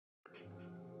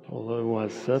Although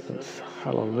wise serpents,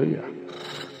 hallelujah.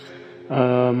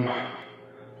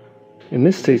 In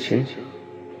this teaching,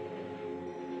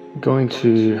 I'm going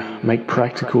to make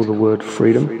practical the word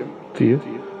freedom for you.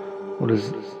 What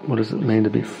does it mean to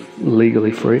be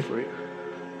legally free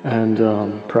and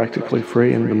practically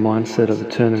free in the mindset of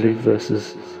eternity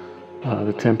versus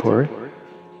the temporary?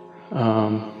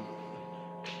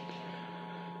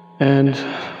 And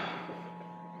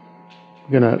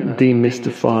I'm going to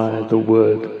demystify the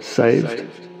word saved.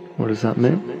 What does that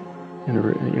mean? In a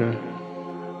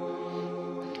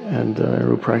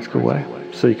real practical way,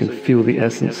 so you can feel the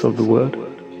essence of the word,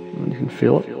 and you can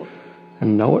feel it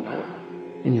and know it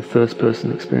in your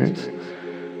first-person experience.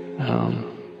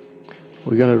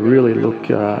 We're going to really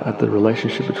look at the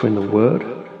relationship between the Word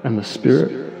and the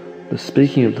Spirit, the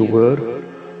speaking of the Word,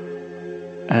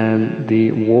 and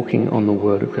the walking on the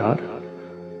Word of God,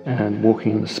 and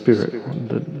walking in the Spirit,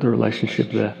 the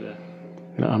relationship there. We're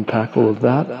going to unpack all of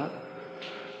that.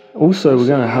 Also, we're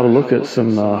going to have a look at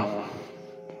some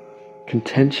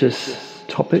contentious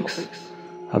topics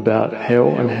about hell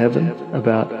and heaven,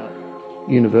 about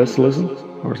universalism,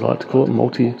 or as I like to call it,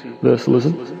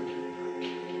 multiversalism.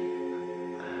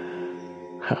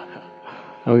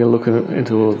 And we're going to look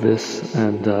into all of this,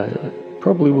 and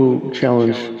probably will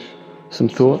challenge some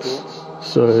thoughts.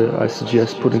 So I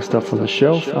suggest putting stuff on the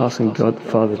shelf, asking God the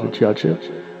Father to judge it,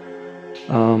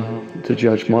 to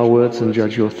judge my words and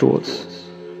judge your thoughts,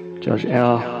 judge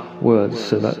our words,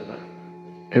 so that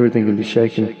everything can be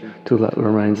shaken till that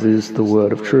remains is the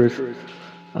word of truth.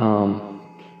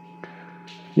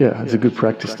 It's a good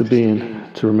practice to be in,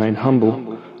 to remain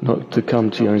humble, not to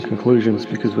come to your own conclusions,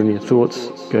 because when your thoughts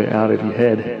go out of your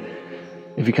head,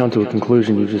 if you come to a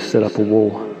conclusion, you just set up a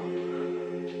wall,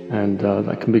 and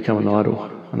that can become an idol,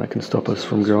 and that can stop us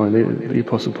from growing. The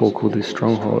Apostle Paul called these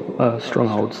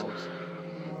strongholds.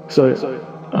 So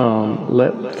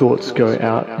let thoughts go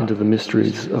out into the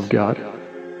mysteries of God,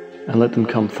 and let them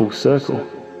come full circle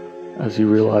as you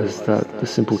realize that the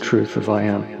simple truth of I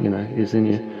am, is in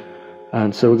you.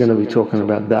 And so we're going to be talking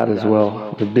about that as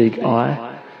well. The big I.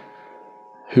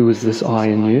 Who is this I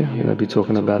in you? We're going to be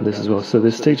talking about this as well. So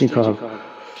this teaching kind of,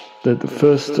 the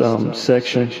first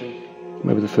section,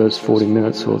 maybe the first 40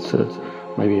 minutes or to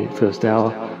maybe first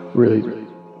hour, really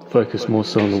focus more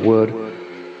so on the Word.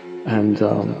 And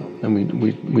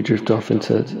we drift off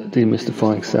into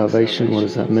demystifying salvation. What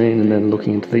does that mean? And then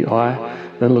looking into the I.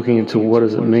 Then looking into what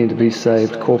does it mean to be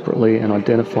saved corporately, and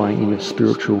identifying in your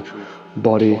spiritual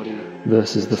body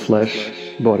versus the flesh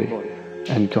body,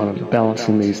 and kind of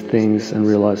balancing these things and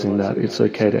realizing that it's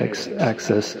okay to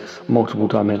access multiple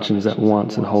dimensions at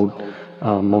once and hold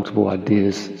multiple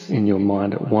ideas in your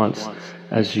mind at once,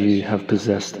 as you have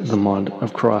possessed the mind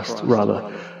of Christ. Rather,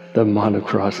 the mind of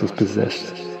Christ has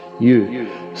possessed you.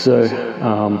 So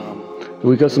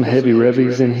we've got some heavy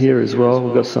revies in here as well.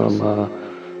 We've got some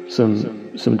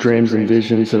dreams and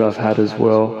visions that I've had as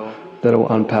well that will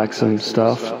unpack some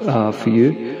stuff for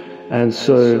you. And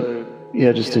so,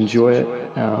 just enjoy it.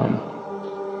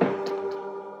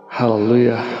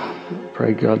 Hallelujah.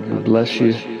 Pray God will bless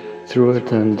you through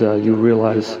it, and you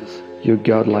realize your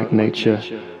God-like nature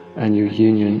and your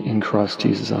union in Christ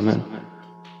Jesus. Amen.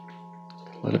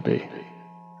 Let it be.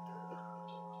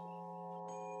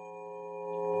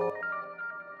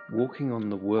 Walking on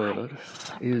the Word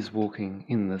is walking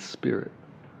in the Spirit.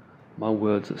 My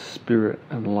words are spirit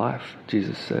and life,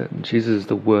 Jesus said. And Jesus is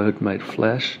the Word made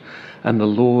flesh, and the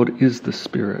Lord is the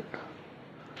Spirit.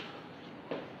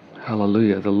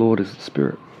 Hallelujah, the Lord is the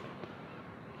Spirit.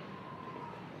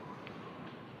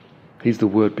 He's the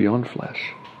Word beyond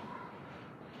flesh,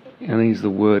 and He's the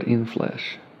Word in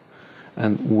flesh.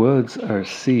 And words are a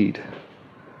seed.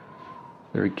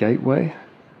 They're a gateway,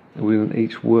 and within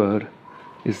each word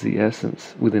is the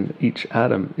essence. Within each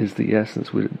atom is the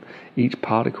essence. Within each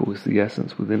particle is the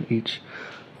essence. Within each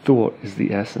thought is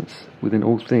the essence. Within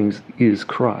all things is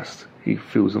Christ. He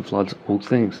fills and floods all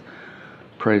things.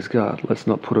 Praise God. Let's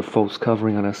not put a false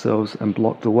covering on ourselves and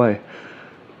block the way.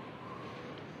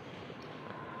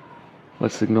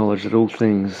 Let's acknowledge that all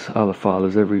things are the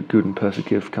Father's. Every good and perfect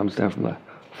gift comes down from the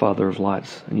Father of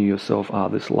lights, and you yourself are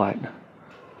this light.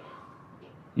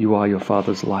 You are your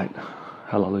Father's light.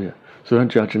 Hallelujah. So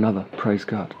don't judge another. Praise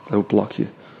God. They will block you.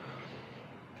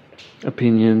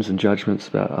 Opinions and judgments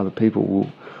about other people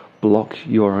will block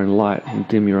your own light and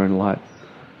dim your own light.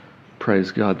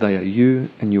 Praise God. They are you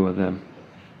and you are them.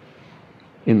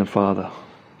 In the Father.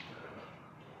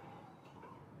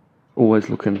 Always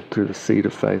looking through the seed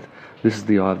of faith. This is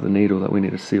the eye of the needle that we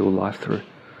need to see all life through.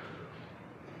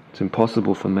 It's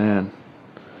impossible for man.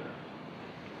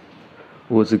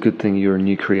 Well, it's a good thing you're a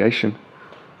new creation.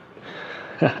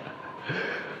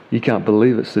 You can't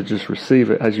believe it, so just receive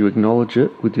it. As you acknowledge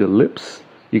it with your lips,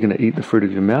 you're going to eat the fruit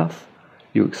of your mouth.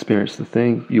 You experience the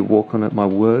thing. You walk on it. My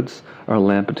words are a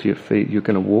lamp unto your feet. You're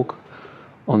going to walk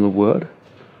on the word.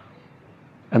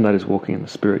 And that is walking in the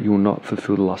Spirit. You will not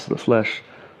fulfill the lust of the flesh.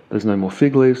 There's no more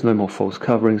fig leaves, no more false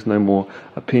coverings, no more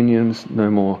opinions,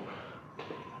 no more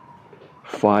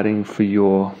fighting for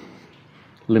your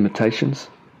limitations.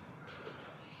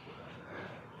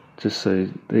 Just so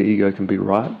the ego can be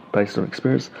right, based on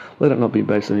experience. Let it not be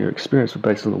based on your experience, but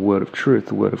based on the word of truth,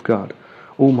 the word of God.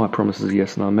 All my promises are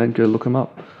yes and amen. Go look them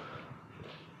up.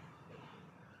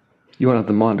 You want to have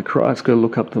the mind of Christ, go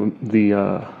look up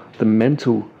the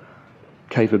mental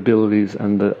capabilities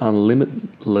and the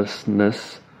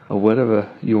unlimitlessness, or whatever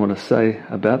you want to say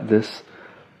about this.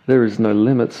 There is no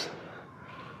limits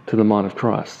to the mind of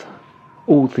Christ.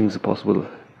 All things are possible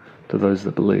to those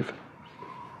that believe.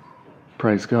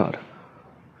 Praise God.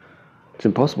 It's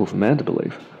impossible for man to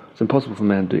believe. It's impossible for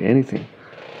man to do anything.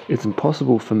 It's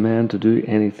impossible for man to do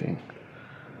anything.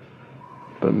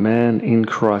 But man, in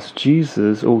Christ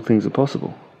Jesus, all things are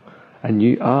possible. And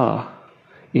you are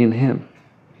in him.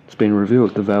 It's been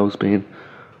revealed. The veil's been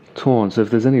torn. So if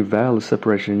there's any veil of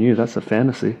separation in you, that's a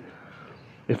fantasy.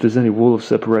 If there's any wall of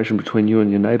separation between you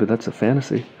and your neighbor, that's a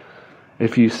fantasy.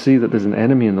 If you see that there's an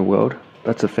enemy in the world,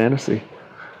 that's a fantasy.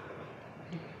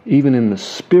 Even in the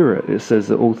Spirit, it says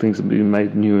that all things have been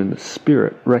made new in the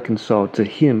Spirit, reconciled to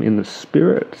him in the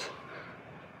Spirit,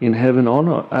 in heaven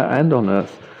and on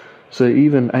earth. So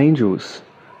even angels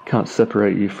can't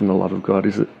separate you from the love of God.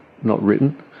 Is it not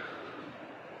written?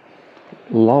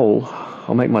 Lol,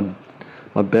 I'll make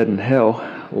my bed in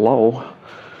hell. Lol,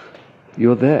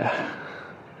 you're there.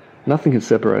 Nothing can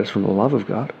separate us from the love of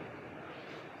God.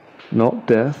 Not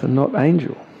death and not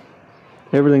angel.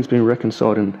 Everything's been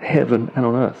reconciled in heaven and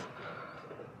on earth.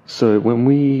 So when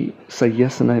we say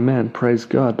yes and amen, praise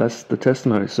God, that's the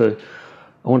testimony. So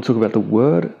I want to talk about the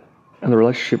Word and the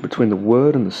relationship between the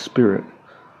Word and the Spirit.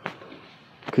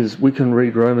 Because we can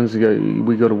read Romans and go,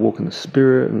 we got to walk in the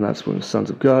Spirit, and that's when the sons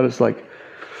of God. It's like,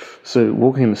 so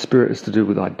walking in the Spirit is to do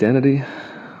with identity,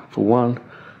 for one.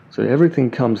 So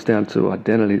everything comes down to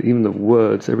identity, even the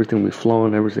words, everything we flow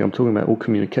in, everything I'm talking about, all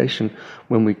communication.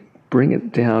 When we bring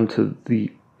it down to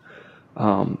the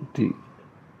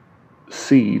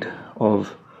seed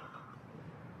of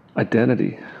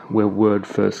identity, where word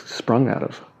first sprung out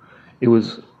of. It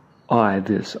was I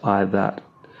this, I that.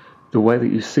 The way that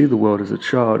you see the world as a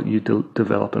child, you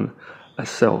develop a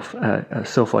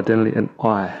self-identity, an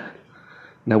I.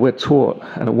 Now we're taught,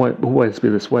 and it won't always be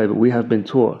this way, but we have been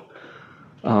taught.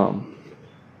 I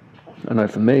know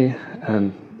for me,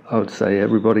 and I would say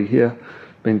everybody here,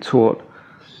 been taught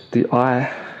the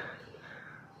I,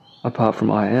 apart from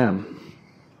I am.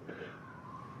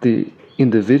 The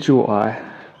individual I,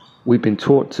 we've been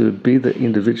taught to be the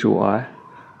individual I,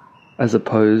 as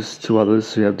opposed to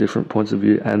others who have different points of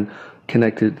view and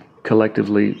connected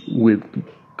collectively with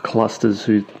clusters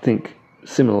who think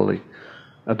similarly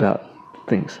about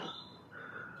things.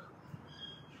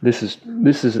 This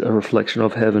is a reflection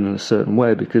of heaven in a certain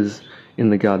way, because in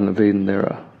the Garden of Eden there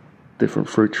are different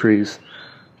fruit trees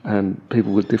and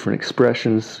people with different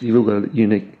expressions. You've all got a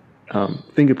unique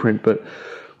fingerprint, but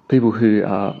people who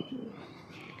are,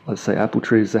 let's say, apple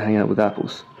trees, they hang out with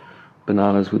apples,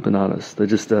 bananas with bananas. They're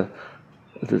just the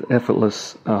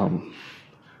effortless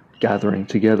gathering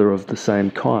together of the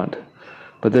same kind.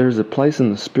 But there is a place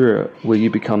in the Spirit where you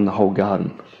become the whole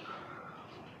garden,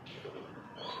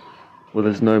 where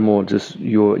there's no more just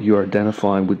you're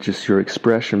identifying with just your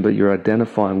expression, but you're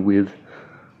identifying with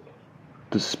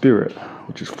the Spirit,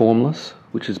 which is formless,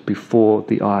 which is before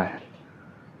the I.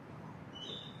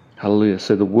 Hallelujah.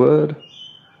 So the Word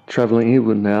traveling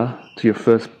inward now to your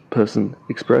first person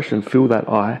expression, feel that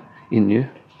I in you,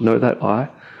 know that I.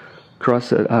 Christ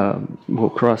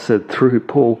said through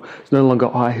Paul, it's no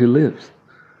longer I who lives.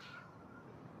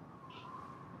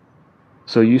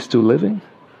 So are you still living?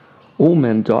 All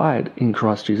men died in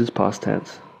Christ Jesus, past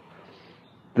tense.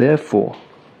 Therefore,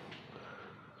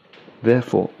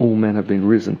 all men have been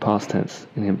risen, past tense,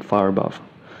 in him far above.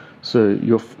 So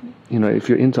if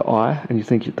you're into I and you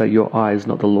think that your I is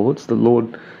not the Lord's, the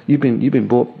Lord, you've been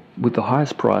bought with the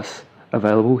highest price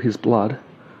available, his blood.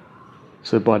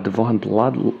 So by divine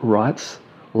blood rights,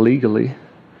 legally,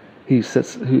 he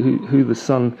sets who the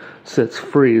Son sets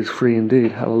free is free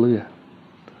indeed. Hallelujah.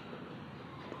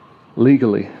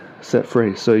 Legally set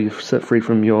free. So you're set free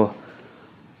from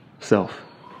yourself.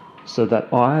 So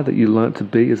that I that you learnt to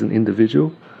be as an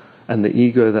individual, and the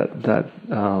ego that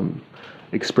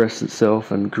expressed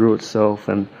itself and grew itself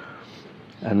and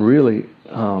really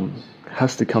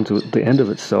has to come to the end of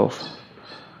itself,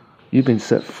 You've been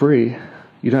set free.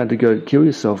 You don't have to go kill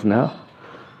yourself now.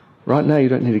 Right now, you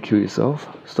don't need to kill yourself.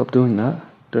 Stop doing that.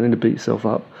 Don't need to beat yourself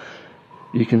up.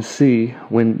 You can see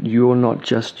when you're not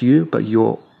just you, but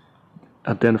you're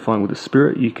identifying with the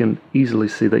Spirit, you can easily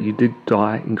see that you did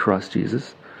die in Christ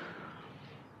Jesus.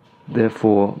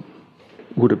 Therefore,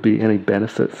 would it be any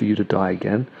benefit for you to die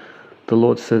again? The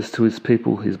Lord says to his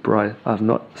people, his bride, I've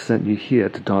not sent you here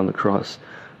to die on the cross,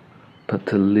 but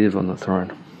to live on the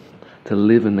throne, to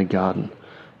live in the garden,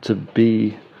 to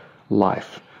be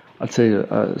life. I'll tell you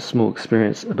a small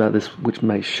experience about this which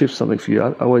may shift something for you.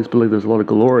 I always believe there's a lot of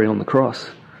glory on the cross,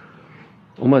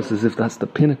 almost as if that's the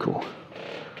pinnacle.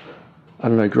 I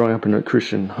don't know, growing up in a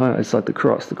Christian home, it's like the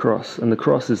cross. And the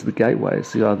cross is the gateway,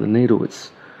 it's the eye of the needle,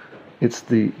 it's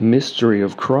the mystery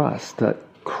of Christ, that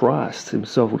Christ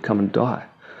himself would come and die,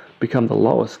 become the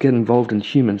lowest, get involved in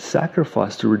human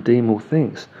sacrifice to redeem all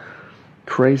things.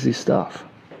 Crazy stuff.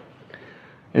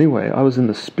 Anyway, I was in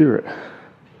the Spirit,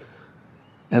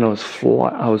 and I was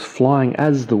flying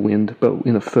as the wind, but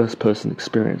in a first-person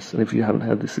experience. And if you haven't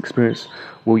had this experience,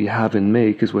 well, you have in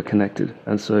me, because we're connected.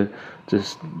 And so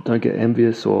just don't get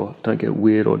envious or don't get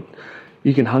weird. Or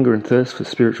you can hunger and thirst for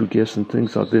spiritual gifts and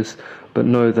things like this, but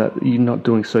know that you're not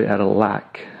doing so out of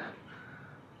lack.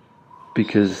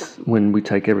 Because when we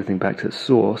take everything back to its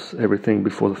source, everything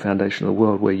before the foundation of the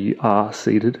world, where you are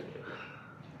seated,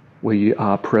 where you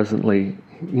are presently,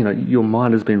 your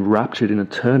mind has been raptured in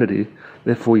eternity,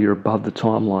 therefore you're above the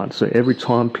timeline. So every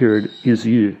time period is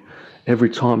you. Every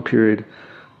time period,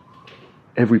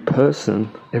 every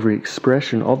person, every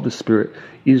expression of the Spirit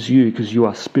is you, because you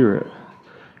are Spirit.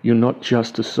 You're not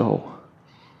just a soul.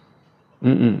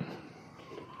 You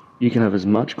can have as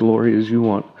much glory as you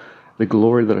want. The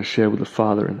glory that I share with the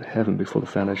Father in heaven before the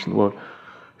foundation of the world.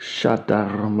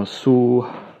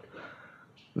 Shadaramasu.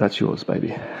 That's yours, baby.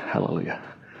 Hallelujah.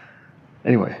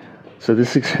 Anyway, so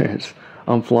this experience,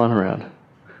 I'm flying around,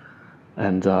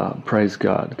 and praise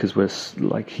God, because we're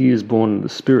like, he is born, the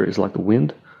Spirit is like the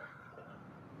wind.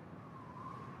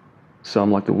 So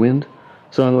I'm like the wind.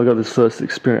 So I got this first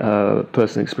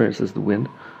person experience as the wind.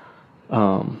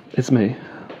 It's me.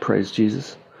 Praise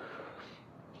Jesus.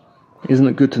 Isn't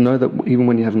it good to know that even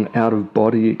when you have an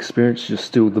out-of-body experience, you're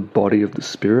still the body of the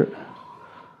Spirit?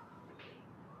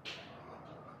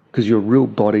 Because your real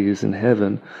body is in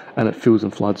heaven, and it fills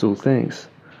and floods all things.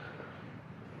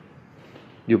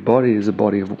 Your body is a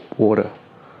body of water.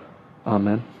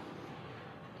 Amen.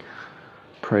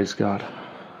 Praise God.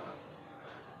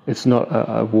 It's not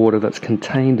a water that's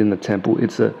contained in the temple.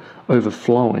 It's a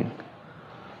overflowing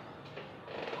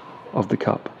of the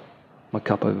cup. My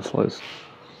cup overflows.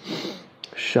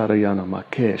 Shadayana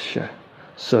Makesha.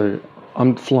 So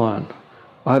I'm flying.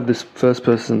 I have this first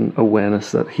person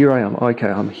awareness that here I am. Okay,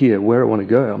 I'm here. Where I want to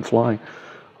go, I'm flying.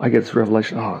 I get this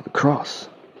revelation. Oh, the cross.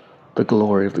 The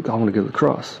glory of I want to go to the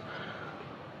cross.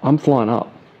 I'm flying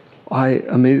up. I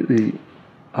immediately,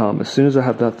 as soon as I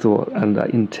have that thought and that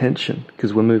intention,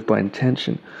 because we're moved by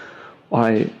intention,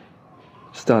 I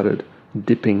started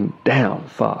dipping down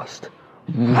fast.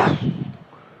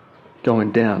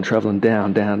 Going down, traveling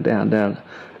down. And then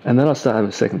I started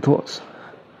having second thoughts.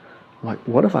 I'm like,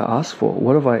 what have I asked for?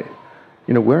 What have I,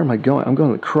 where am I going? I'm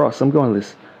going to the cross. I'm going to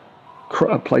this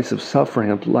a place of suffering,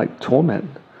 of like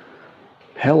torment.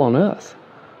 Hell on earth.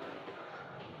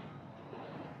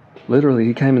 Literally,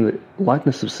 he came in the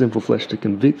likeness of sinful flesh to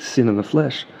convict sin in the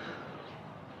flesh.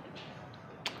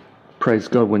 Praise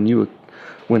God, when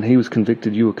he was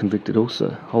convicted, you were convicted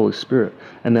also, Holy Spirit.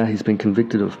 And now he's been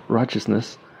convicted of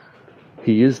righteousness.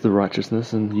 He is the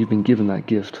righteousness, and you've been given that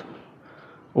gift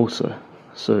also.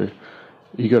 So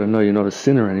you got to know you're not a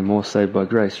sinner anymore, saved by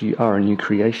grace. You are a new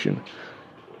creation.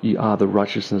 You are the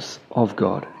righteousness of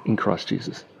God in Christ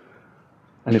Jesus.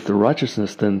 And if the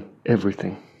righteousness, then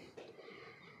everything.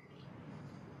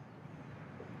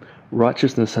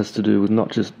 Righteousness has to do with not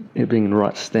just it being in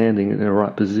right standing, in the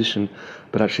right position,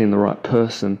 but actually in the right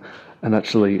person. And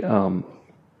actually,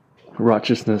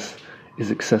 righteousness is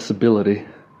accessibility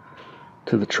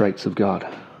to the traits of God.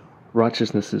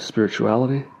 Righteousness is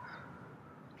spirituality.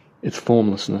 It's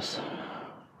formlessness.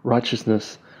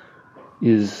 Righteousness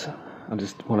is, I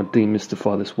just want to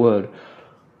demystify this word.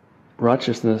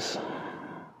 Righteousness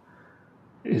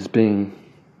is being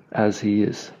as he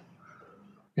is.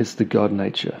 It's the God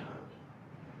nature.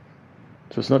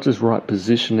 So it's not just right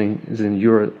positioning, as in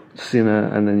you're a sinner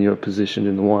and then you're positioned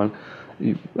in the one.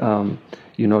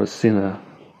 You're not a sinner.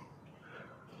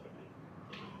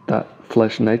 That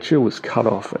flesh nature was cut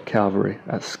off at Calvary,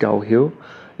 at Skull Hill.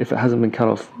 If it hasn't been cut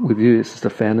off with you, it's just a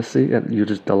fantasy, and you're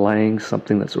just delaying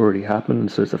something that's already happened,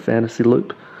 and so it's a fantasy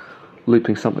loop,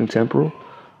 looping something temporal.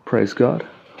 Praise God.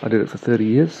 I did it for 30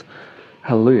 years.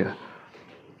 Hallelujah.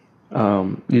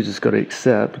 You just got to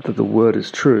accept that the word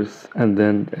is truth, and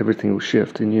then everything will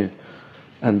shift in you.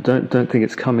 And don't think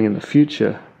it's coming in the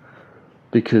future,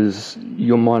 because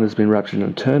your mind has been raptured in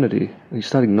eternity. And you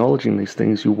start acknowledging these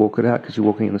things, you walk it out, because you're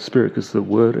walking in the Spirit, because the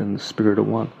word and the Spirit are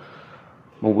one.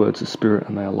 My words are spirit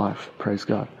and they are life. Praise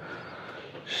God.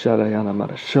 So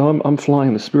I'm flying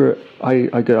in the Spirit. I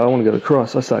want to go to the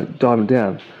cross. I start diving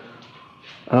down.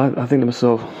 And I think to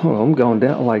myself, oh, I'm going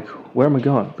down. Like, where am I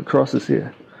going? The cross is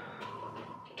here.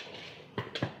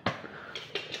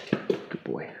 Good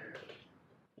boy.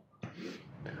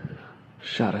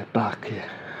 Shut it back here.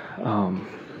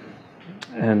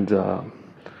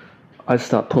 I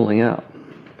start pulling out.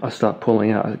 I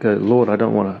go, Lord, I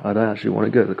don't actually want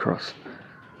to go to the cross.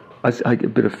 A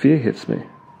bit of fear hits me.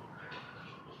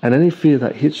 And any fear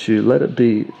that hits you, let it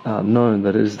be known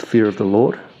that it is the fear of the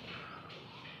Lord.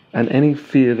 And any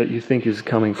fear that you think is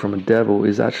coming from a devil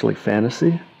is actually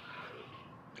fantasy.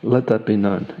 Let that be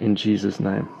known in Jesus'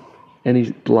 name.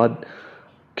 Any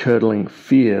blood-curdling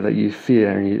fear that you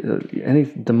fear, and any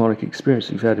demonic experience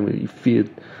you've had where you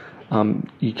feared,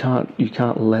 you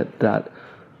can't let that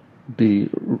be.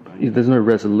 There's no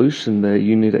resolution there.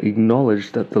 You need to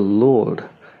acknowledge that the Lord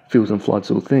fills and floods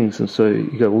all things. And so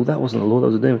you go, well, that wasn't the Lord, that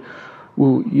was a demon.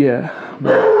 Well, yeah.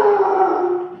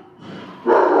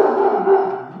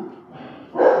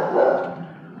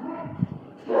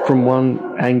 From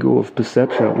one angle of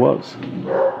perception, it was.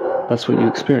 That's what you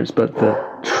experienced. But the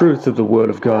truth of the Word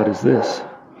of God is this.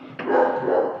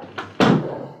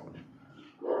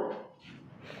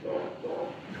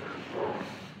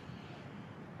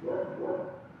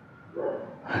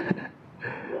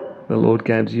 The Lord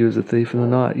came to you as a thief in the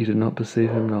night. You did not perceive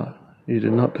him not. You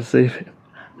did not perceive him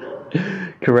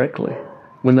correctly.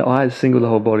 When the eyes single, the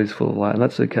whole body is full of light. And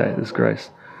that's okay. There's grace.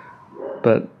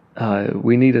 But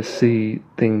we need to see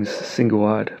things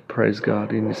single-eyed. Praise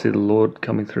God. And you see the Lord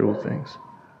coming through all things.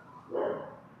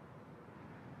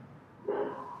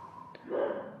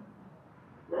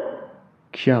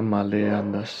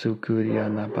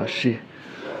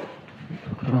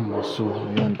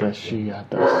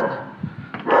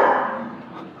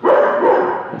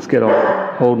 Let's get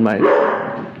old mate.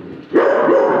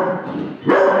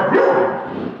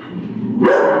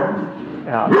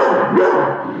 Out.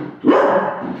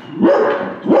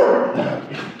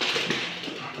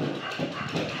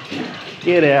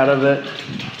 Get out of it.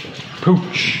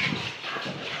 Pooch.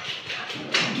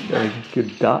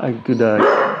 Got a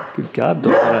good guard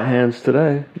dog on our hands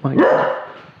today. My God.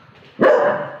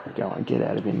 Go on, get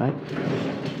out of here, mate.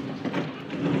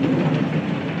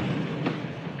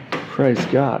 Praise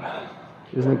God.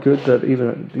 Isn't it good that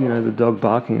even, the dog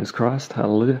barking is Christ?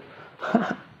 Hallelujah.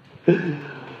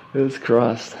 It's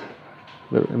Christ.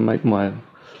 That will make my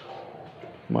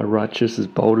righteous as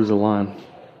bold as a lion.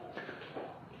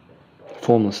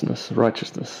 Formlessness,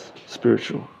 righteousness,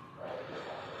 spiritual.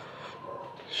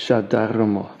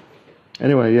 Shadaramo.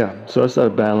 Anyway, yeah. So I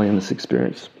started battling in this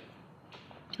experience.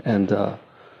 And I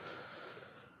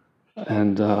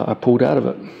pulled out of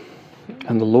it.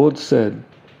 And the Lord said,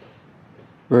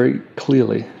 very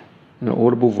clearly, in an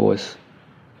audible voice,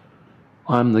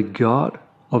 I'm the God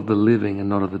of the living and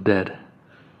not of the dead.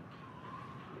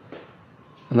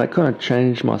 And that kind of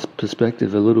changed my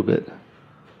perspective a little bit.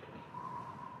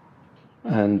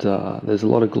 And there's a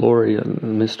lot of glory and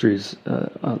mysteries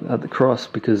at the cross,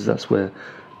 because that's where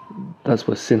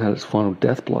sin had its final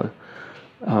death blow.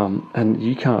 And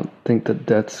you can't think that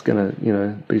death's going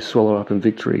to, be swallowed up in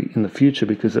victory in the future,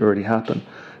 because it already happened.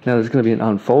 Now there's going to be an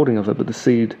unfolding of it, but the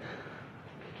seed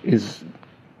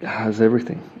has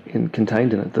everything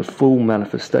contained in it. The full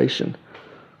manifestation,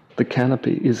 the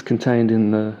canopy, is contained in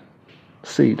the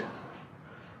seed.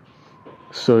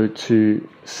 So to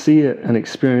see it and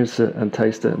experience it and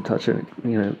taste it and touch it,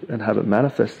 and have it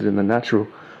manifested in the natural,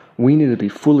 we need to be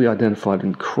fully identified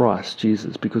in Christ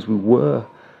Jesus, because we were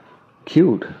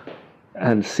killed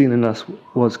and sin in us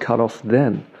was cut off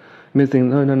then. You may think,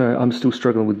 no, I'm still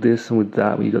struggling with this and with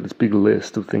that. Well, you've got this big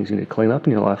list of things you need to clean up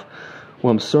in your life.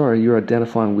 Well, I'm sorry, you're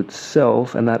identifying with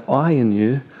self, and that I in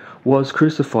you was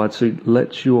crucified. So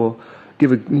let your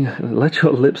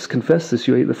lips confess this.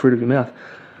 You eat the fruit of your mouth.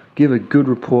 Give a good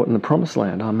report in the promised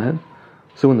land. Amen.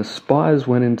 So when the spies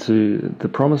went into the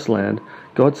promised land,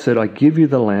 God said, I give you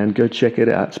the land. Go check it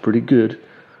out. It's pretty good.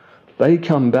 They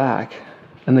come back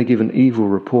and they give an evil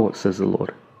report, says the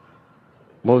Lord.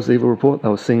 What was the evil report? They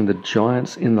were seeing the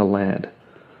giants in the land.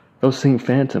 They were seeing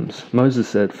phantoms. Moses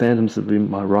said, phantoms have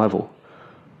been my rival.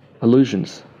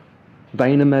 Illusions.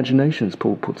 Vain imaginations,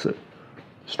 Paul puts it.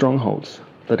 Strongholds.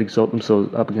 that exalt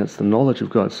themselves up against the knowledge of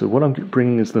God. So what I'm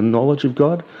bringing is the knowledge of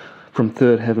God from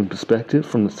third heaven perspective,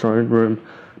 from the throne room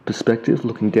perspective,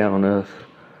 looking down on earth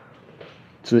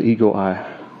to the eagle eye.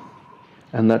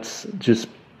 And that's just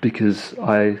because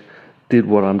I did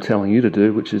what I'm telling you to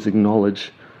do, which is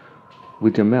acknowledge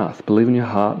with your mouth, believe in your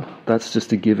heart. That's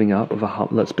just a giving up of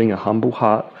that's being a humble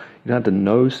heart. You don't have to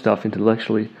know stuff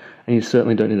intellectually, and you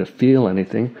certainly don't need to feel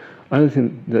anything. The only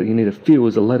thing that you need to feel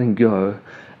is a letting go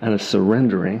and a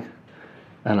surrendering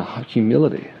and a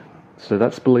humility. So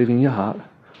that's believing in your heart,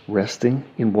 resting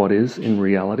in what is in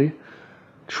reality,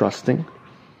 trusting,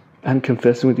 and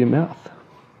confessing with your mouth.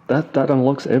 That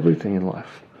unlocks everything in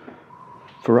life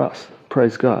for us.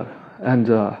 Praise God. And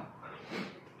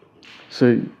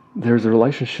so there's a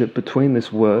relationship between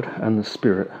this word and the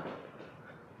Spirit.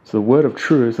 So the word of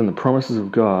truth and the promises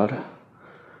of God,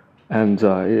 and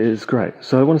it is great.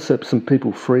 So I want to set some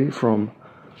people free from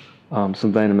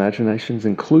some vain imaginations,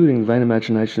 including vain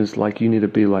imaginations like you need to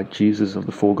be like Jesus of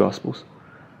the four Gospels.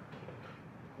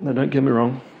 Now don't get me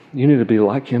wrong, you need to be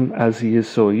like him as he is,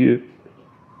 so are you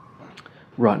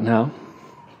right now.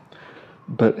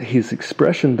 But his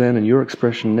expression then and your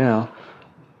expression now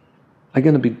are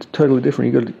going to be totally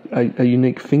different. You've got a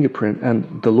unique fingerprint,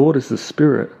 and the Lord is the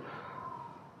Spirit.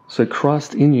 So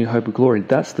Christ in you, hope of glory,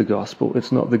 that's the gospel.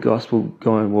 It's not the gospel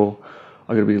going, well,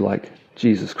 I've got to be like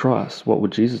Jesus Christ. What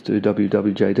would Jesus do?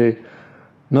 WWJD.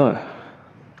 No.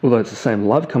 Although it's the same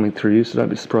love coming through you, so don't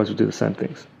be surprised we do the same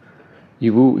things.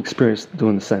 You will experience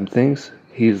doing the same things.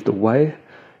 He is the way.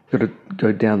 You've got to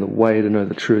go down the way to know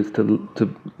the truth,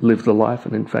 to live the life,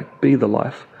 and in fact be the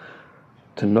life,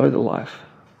 to know the life.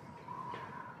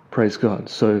 Praise God.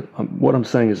 So what I'm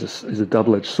saying is a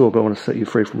double-edged sword, but I want to set you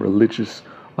free from religious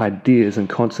ideas and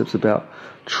concepts about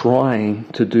trying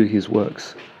to do his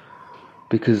works.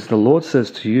 Because the Lord says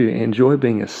to you, enjoy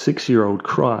being a 6-year-old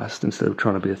Christ instead of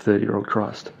trying to be a 30-year-old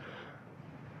Christ.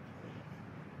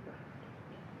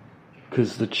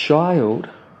 Because the child,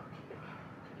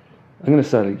 I'm going to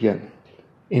say it again,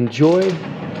 enjoy,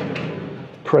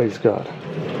 praise God.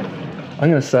 I'm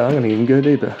going to even go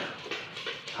deeper.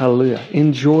 Hallelujah.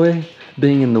 Enjoy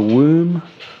being in the womb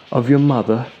of your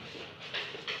mother.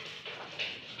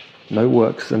 No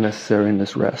works are necessary in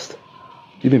this rest.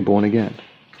 You've been born again.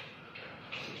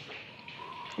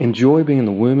 Enjoy being in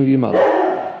the womb of your mother.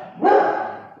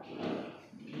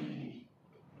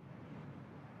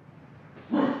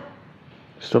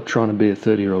 Stop trying to be a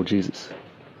 30-year-old Jesus.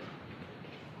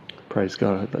 Praise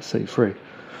God. I hope that set you free.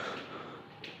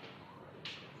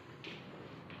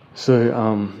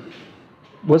 So,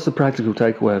 what's the practical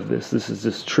takeaway of this? This is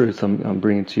just truth I'm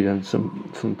bringing to you, and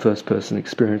some first-person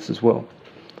experience as well.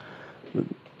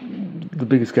 The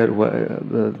biggest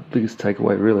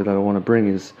takeaway really that I want to bring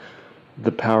is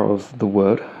the power of the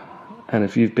word. And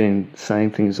if you've been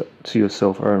saying things to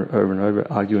yourself over and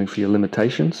over, arguing for your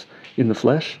limitations in the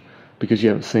flesh, because you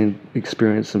haven't seen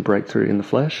experience and breakthrough in the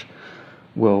flesh,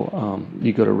 well,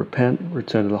 you've got to repent,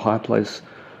 return to the high place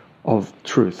of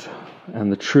truth.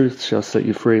 And the truth shall set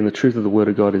you free. And the truth of the word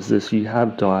of God is this: you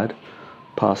have died,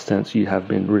 past tense. You have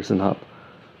been risen up,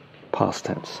 past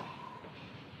tense.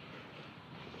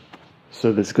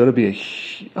 So there's got to be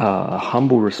a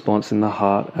humble response in the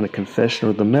heart and a confession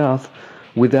of the mouth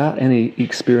without any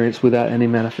experience, without any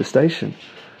manifestation.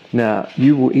 Now,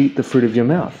 you will eat the fruit of your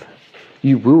mouth.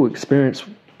 You will experience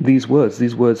these words.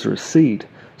 These words are a seed.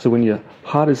 So when your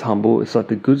heart is humble, it's like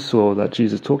the good soil that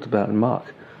Jesus talked about in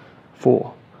Mark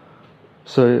 4.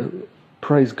 So,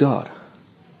 praise God.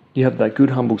 You have that good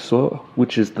humble soil,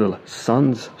 which is the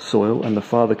Son's soil, and the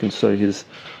Father can sow his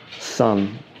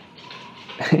Son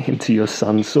into your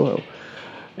Son's soil.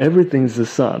 Everything's the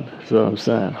Son. That's what I'm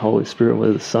saying. Holy Spirit,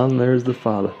 where the Son, there is the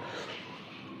Father.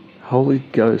 Holy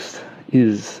Ghost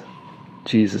is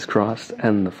Jesus Christ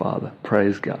and the Father.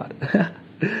 Praise God.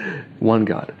 One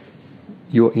God.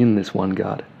 You're in this one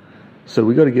God. So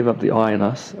we've got to give up the I in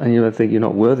us, and you don't think you're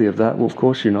not worthy of that. Well, of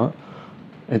course you're not.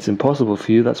 It's impossible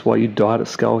for you. That's why you died at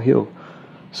Skull Hill.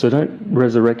 So don't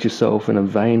resurrect yourself in a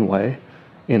vain way,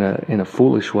 in a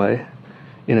foolish way,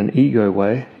 in an ego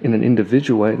way, in an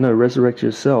individual way. No, resurrect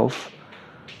yourself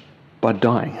by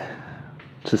dying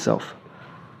to self.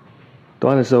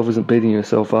 Dying to self isn't beating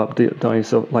yourself up. Dying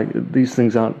yourself, like, these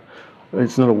things aren't,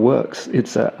 it's not a works.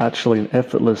 It's actually an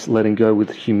effortless letting go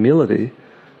with humility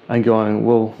and going,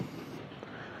 well,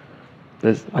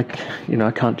 I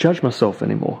can't judge myself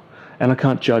anymore. And I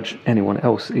can't judge anyone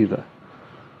else either.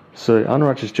 So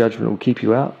unrighteous judgment will keep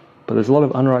you out. But there's a lot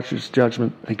of unrighteous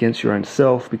judgment against your own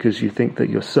self because you think that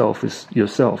yourself is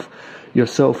yourself.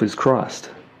 Yourself is Christ.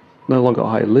 no longer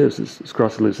I who lives, it's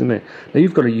Christ who lives in me. Now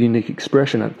you've got a unique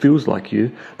expression that feels like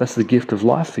you. That's the gift of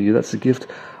life for you. That's the gift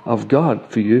of God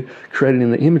for you, created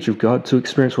in the image of God, to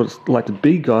experience what it's like to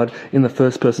be God in the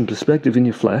first person perspective in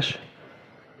your flesh,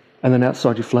 and then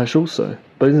outside your flesh also.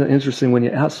 But isn't it interesting, when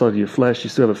you're outside of your flesh, you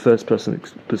still have a first person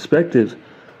perspective,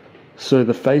 so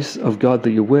the face of God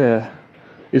that you wear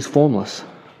is formless,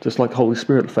 just like the Holy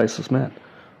Spirit, the faceless man.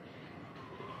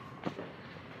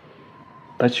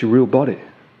 That's your real body.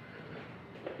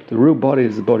 The real body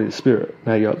is the body of the Spirit.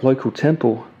 Now your local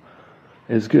temple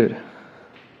is good.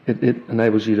 It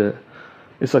enables you to,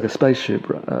 it's like a spaceship,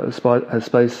 a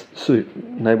space suit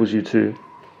enables you to,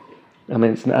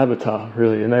 it's an avatar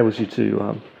really, enables you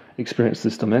to experience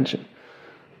this dimension.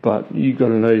 But you've got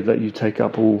to know that you take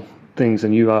up all things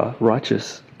and you are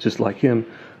righteous, just like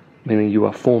Him, meaning you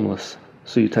are formless.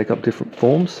 So you take up different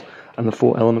forms and the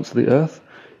 4 elements of the earth.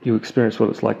 You experience what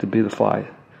it's like to be the fire.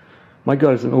 My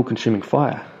God is an all-consuming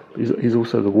fire. He's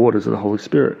also the waters of the Holy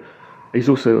Spirit. He's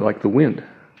also like the wind,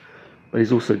 but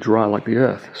He's also dry like the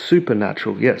earth.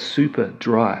 Supernatural, yes, super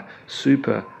dry,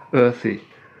 super earthy.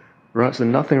 Right, so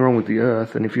nothing wrong with the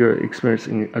earth, and if you're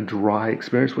experiencing a dry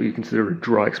experience, what you consider a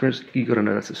dry experience, you got to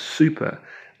know that's a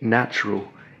supernatural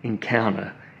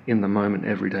encounter in the moment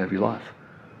every day of your life.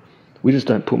 We just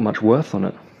don't put much worth on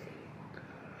it.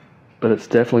 But it's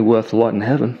definitely worth a lot in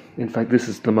heaven. In fact, this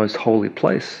is the most holy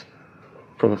place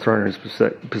from the throne room's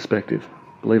perspective,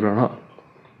 believe it or not.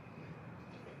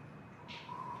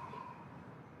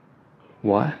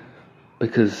 Why?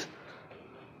 Because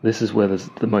this is where there's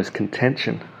the most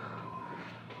contention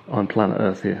on planet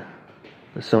Earth here.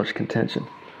 There's so much contention.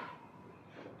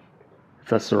 If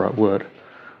that's the right word.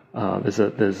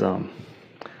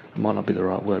 It might not be the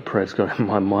right word, praise God. In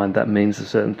my mind, that means a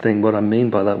certain thing. What I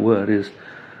mean by that word is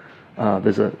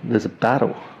there's a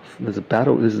battle. There's a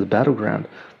battle. This is a battleground.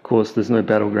 Of course, there's no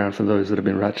battleground for those that have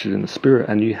been raptured in the Spirit.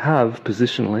 And you have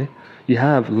positionally, you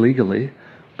have legally,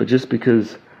 but just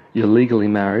because you're legally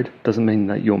married doesn't mean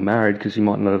that you're married, because you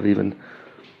might not have even,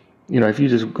 if you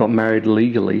just got married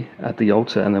legally at the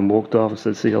altar and then walked off and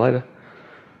said, see you later.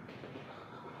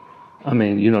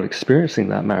 You're not experiencing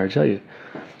that marriage, are you?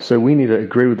 So we need to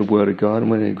agree with the Word of God, and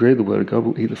when we agree with the Word of God,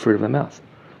 we'll eat the fruit of our mouth.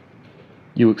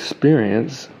 You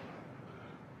experience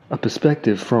a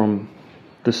perspective from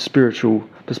the spiritual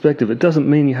perspective. It doesn't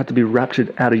mean you have to be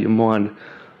raptured out of your mind,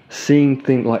 seeing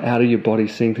things like out of your body,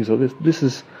 seeing things like this.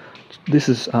 This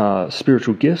is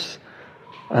spiritual gifts,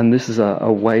 and this is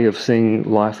a way of seeing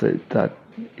life that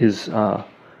is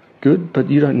good. But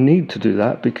you don't need to do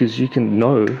that, because you can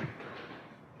know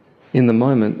in the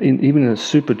moment, even in a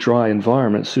super dry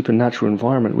environment, supernatural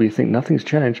environment where you think nothing's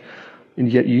changed,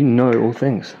 and yet you know all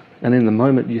things. And in the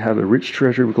moment, you have a rich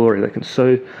treasure of glory that can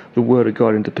sow the Word of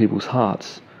God into people's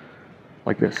hearts,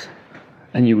 like this.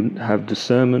 And you would have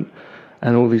discernment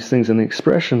and all these things. And the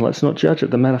expression, let's not judge it.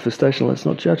 The manifestation, let's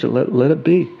not judge it. Let it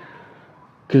be.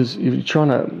 Because if you're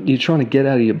trying to get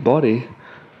out of your body,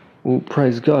 well,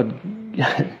 praise God,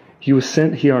 you were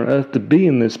sent here on earth to be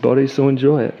in this body, so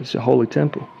enjoy it. It's your holy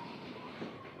temple.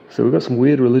 So we've got some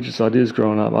weird religious ideas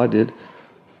growing up. I did.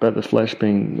 About the flesh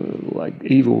being like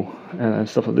evil and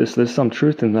stuff like this. There's some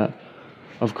truth in that,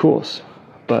 of course.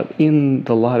 But in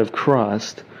the light of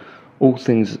Christ, all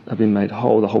things have been made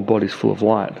whole. The whole body's full of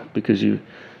light because you've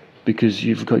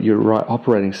got your right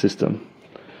operating system.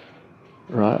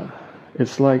 Right?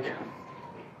 It's like,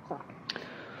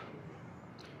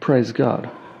 praise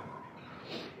God.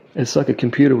 It's like a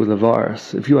computer with a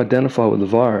virus. If you identify with the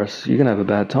virus, you're going to have a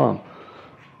bad time.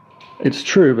 It's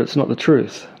true, but it's not the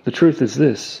truth. The truth is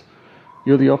this: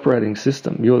 you're the operating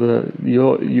system. You're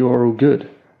all good.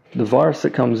 The virus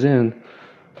that comes in,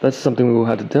 that's something we all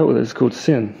had to deal with. It's called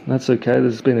sin. That's okay.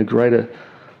 There's been a greater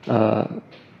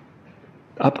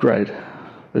upgrade.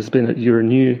 You're a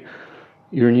new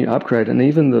upgrade, and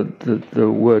even the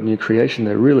word new creation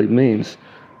there really means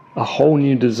a whole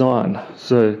new design.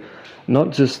 So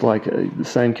not just like the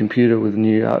same computer with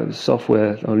new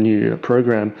software or new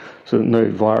program so that no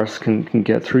virus can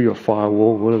get through your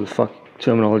firewall, whatever the fuck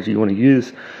terminology you want to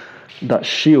use. That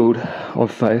shield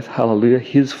of faith, hallelujah,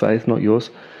 His faith, not yours,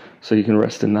 so you can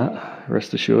rest in that,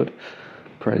 rest assured.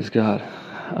 Praise God.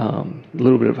 A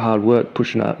little bit of hard work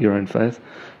pushing out your own faith.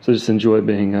 So just enjoy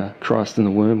being a Christ in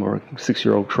the womb, or a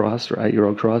 6-year-old Christ, or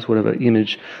 8-year-old Christ, whatever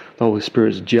image the Holy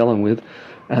Spirit is gelling with.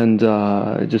 And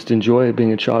just enjoy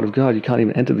being a child of God. You can't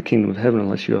even enter the kingdom of heaven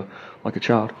unless you're like a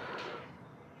child.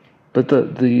 But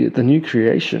the new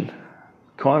creation,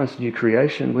 kindness, new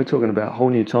creation, we're talking about whole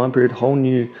new time period, whole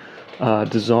new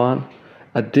design,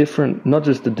 not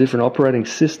just a different operating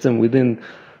system within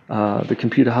the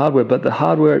computer hardware, but the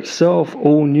hardware itself,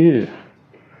 all new.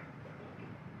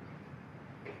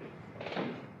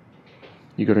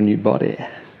 You got a new body.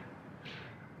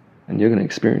 And you're going to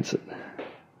experience it.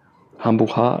 Humble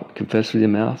heart, confess with your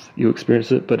mouth, you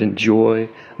experience it, but enjoy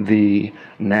the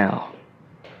now.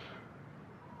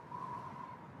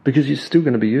 Because you're still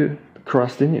going to be you,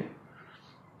 Christ in you.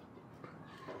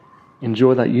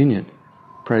 Enjoy that union.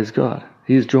 Praise God.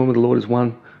 He is joined with the Lord as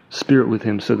one spirit with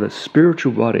him. So the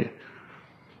spiritual body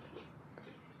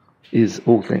is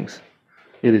all things.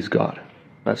 It is God.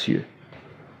 That's you.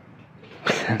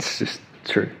 That's just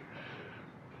true.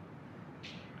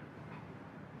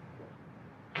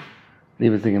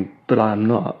 Even thinking, but I am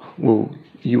not. Well,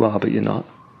 you are, but you're not.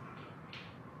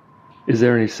 Is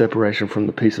there any separation from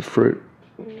the piece of fruit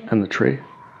and the tree?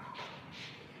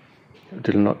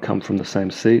 Did it not come from the same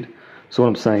seed? So what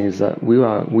I'm saying is that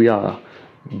we are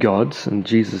gods, and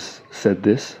Jesus said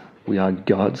this. We are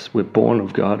gods. We're born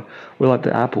of God. We're like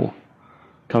the apple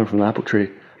coming from the apple tree.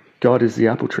 God is the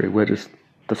apple tree. We're just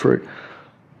the fruit.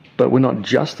 But we're not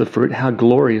just the fruit. How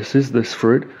glorious is this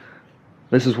fruit?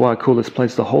 This is why I call this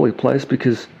place the holy place,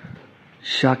 because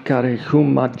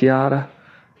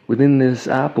within this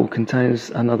apple contains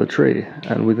another tree,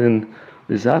 and within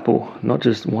this apple, not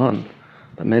just one,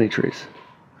 but many trees.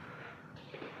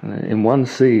 In one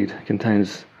seed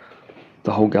contains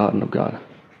the whole garden of God,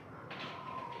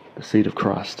 the seed of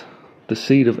Christ, the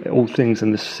seed of all things,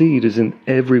 and the seed is in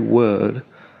every word.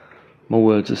 My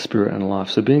words are spirit and life.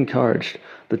 So be encouraged.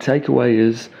 The takeaway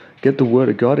is, get the word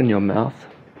of God in your mouth.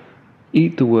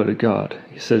 Eat the word of God.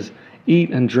 He says, eat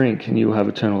and drink and you will have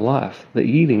eternal life. The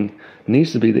eating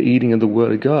needs to be the eating of the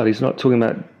word of God. He's not talking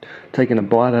about taking a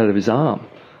bite out of his arm.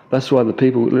 That's why the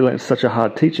people, it's such a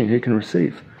hard teaching, who can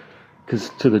receive? Because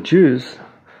to the Jews,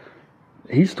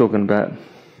 he's talking about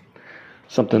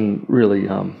something really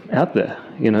out there,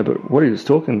 but what he was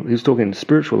talking in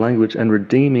spiritual language and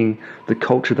redeeming the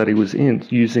culture that he was in,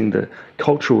 using the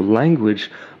cultural language,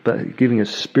 but giving a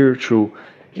spiritual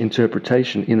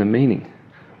interpretation in a meaning,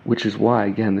 which is why,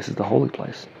 again, this is the holy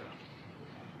place.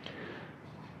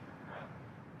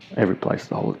 Every place is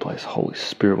the holy place. Holy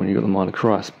Spirit, when you've got the mind of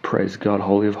Christ, praise God,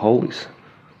 holy of holies.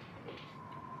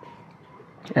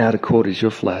 Outer court is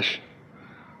your flesh.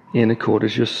 Inner court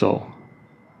is your soul.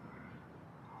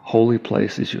 Holy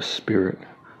place is your spirit.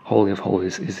 Holy of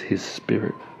holies is his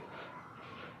spirit.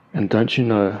 And don't you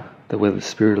know that where the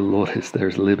Spirit of the Lord is, there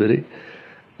is liberty?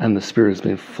 And the Spirit has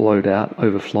been flowed out,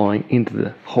 overflowing into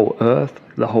the whole earth.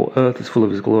 The whole earth is full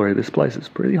of his glory. This place is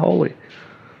pretty holy.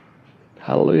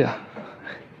 Hallelujah.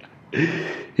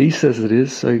 He says it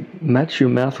is, so match your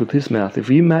mouth with his mouth. If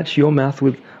you match your mouth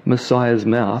with Messiah's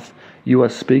mouth, you are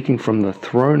speaking from the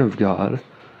throne of God,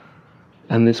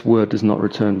 and this word does not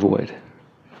return void.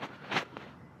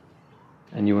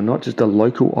 And you are not just a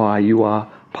local I, you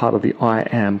are part of the I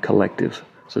am collective.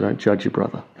 So don't judge your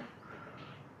brother,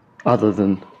 other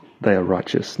than they are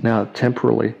righteous. Now,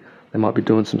 temporally, they might be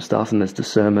doing some stuff, and there's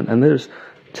discernment, and there's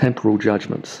temporal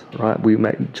judgments, right? We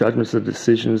make judgments of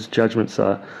decisions. Judgments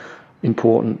are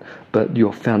important, but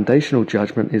your foundational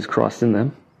judgment is Christ in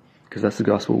them, because that's the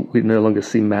gospel. We no longer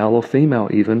see male or female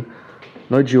even.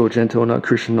 No Jew or Gentile, no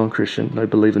Christian, non-Christian, no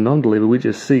believer, non-believer. We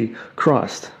just see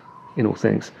Christ in all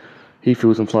things. He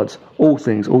fills and floods all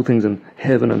things in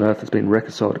heaven and earth has been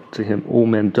reconciled to him. All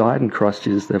men died in Christ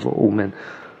Jesus, therefore all men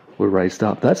were raised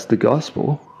up. That's the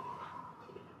gospel.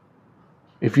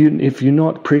 If you're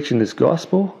not preaching this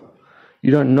gospel, you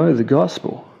don't know the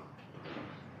gospel.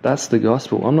 That's the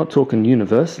gospel. I'm not talking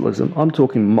universalism. I'm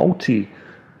talking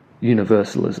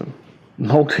multi-universalism.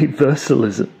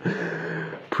 Multiversalism.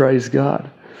 Praise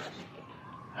God.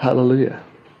 Hallelujah.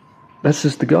 That's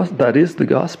just the gospel. That is the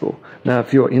gospel. Now,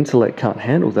 if your intellect can't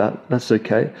handle that, that's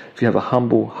okay. If you have a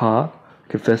humble heart,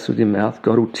 confess with your mouth,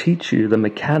 God will teach you the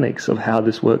mechanics of how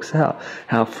this works out,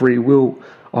 how free will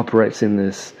operates in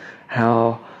this,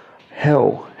 how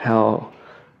hell, how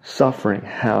suffering,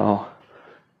 how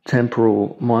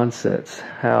temporal mindsets,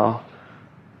 how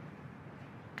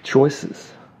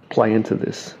choices play into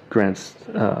this grand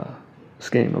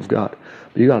scheme of God.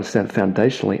 But you got to understand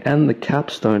foundationally, and the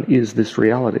capstone is this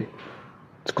reality.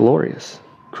 It's glorious.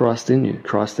 Christ in you,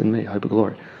 Christ in me, hope of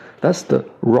glory. That's the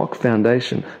rock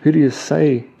foundation. Who do you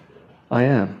say I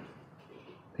am?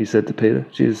 He said to Peter,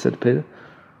 Jesus said to Peter,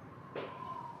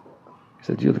 he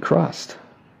said, you're the Christ.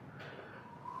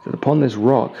 He said, upon this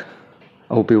rock,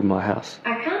 I will build my house.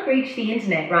 I can't reach the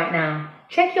internet right now.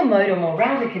 Check your modem or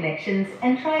router connections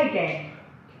and try again.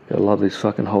 Gotta love these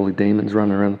fucking holy demons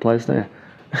running around the place now.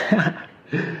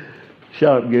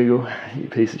 Shut up, Google, you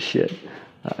piece of shit.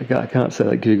 I can't say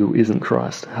that Google isn't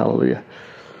Christ. Hallelujah.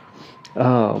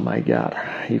 Oh my God.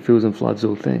 He fills and floods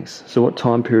all things. So what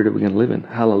time period are we going to live in?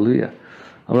 Hallelujah.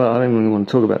 I don't even want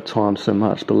to talk about time so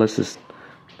much, but let's just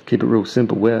Keep it real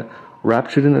simple. We're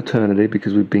raptured in eternity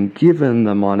because we've been given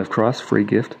the mind of Christ, free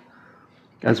gift.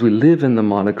 As we live in the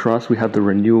mind of Christ, we have the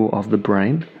renewal of the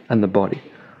brain and the body.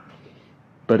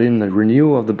 But in the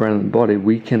renewal of the brain and the body,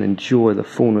 we can enjoy the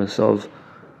fullness of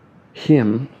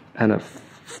Him and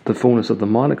the fullness of the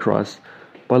mind of Christ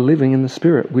by living in the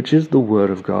Spirit, which is the Word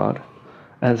of God,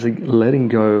 as letting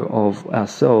go of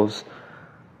ourselves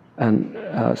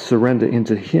and surrender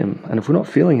into Him. And if we're not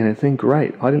feeling anything,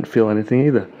 great. I didn't feel anything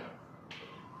either.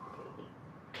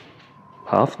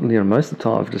 Most of the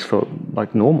time I've just felt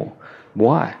like normal.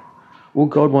 Why? Well,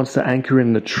 God wants to anchor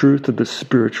in the truth of the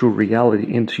spiritual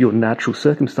reality into your natural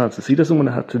circumstances. He doesn't want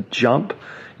to have to jump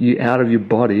you out of your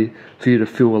body for you to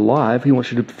feel alive. He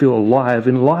wants you to feel alive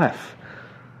in life.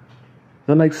 Does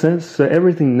that make sense? So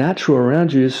everything natural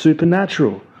around you is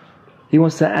supernatural. He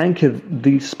wants to anchor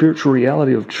the spiritual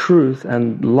reality of truth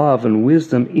and love and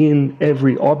wisdom in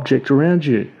every object around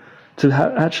you to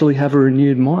actually have a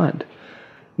renewed mind.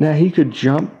 Now, He could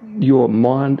jump your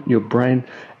mind, your brain,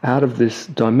 out of this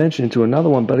dimension into another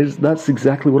one, but that's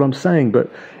exactly what I'm saying.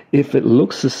 But if it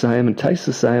looks the same and tastes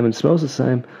the same and smells the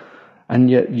same, and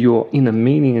yet your inner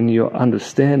meaning and your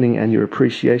understanding and your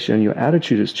appreciation and your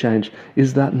attitude has changed,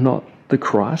 is that not the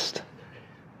Christ?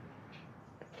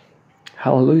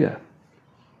 Hallelujah.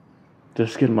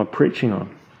 Just getting my preaching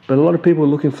on. But a lot of people are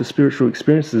looking for spiritual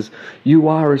experiences. You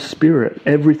are a spirit.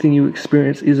 Everything you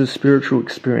experience is a spiritual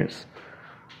experience.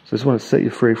 So I just want to set you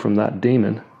free from that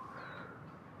demon,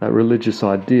 that religious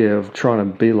idea of trying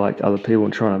to be like other people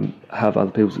and trying to have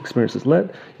other people's experiences.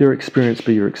 Let your experience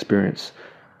be your experience.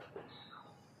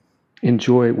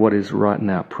 Enjoy what is right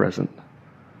now present.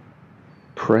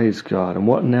 Praise God. And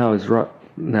what now is right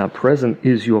now present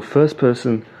is your first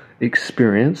person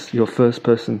experience, your first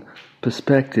person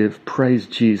perspective. Praise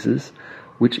Jesus,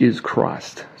 which is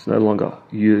Christ. It's no longer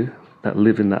you that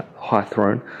live in that high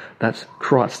throne. That's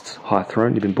Christ's high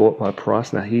throne. You've been bought by a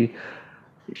price. Now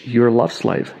you're a love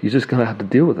slave. You're just going to have to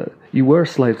deal with it. You were a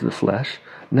slave to the flesh.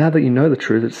 Now that you know the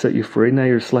truth, it's set you free. Now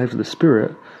you're a slave to the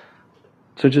Spirit.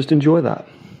 So just enjoy that.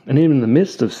 And even in the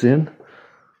midst of sin,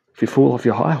 if you fall off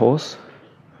your high horse,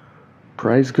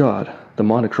 praise God. The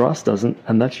mind of Christ doesn't,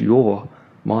 and that's your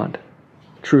mind.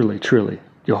 Truly, truly.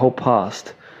 Your whole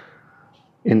past.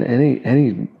 In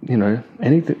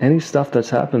any stuff that's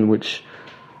happened which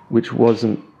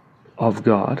wasn't of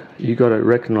God, you got to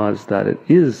recognize that it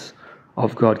is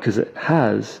of God because it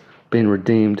has been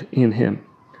redeemed in Him.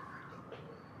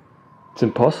 It's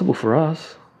impossible for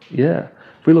us, yeah.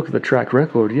 If we look at the track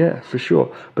record, yeah, for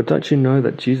sure. But don't you know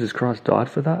that Jesus Christ died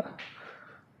for that?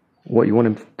 What, you want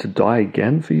Him to die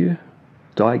again for you?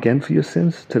 Die again for your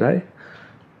sins today?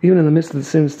 Even in the midst of the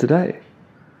sins today,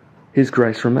 His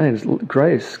grace remains.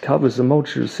 Grace covers a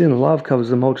multitude of sin. Love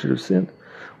covers a multitude of sin.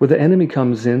 Where the enemy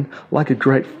comes in, like a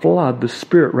great flood, the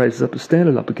Spirit raises up a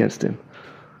standard up against him.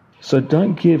 So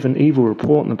don't give an evil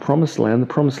report in the promised land. The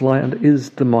promised land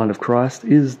is the mind of Christ,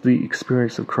 is the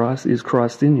experience of Christ, is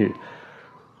Christ in you.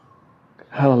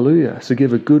 Hallelujah. So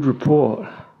give a good report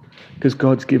because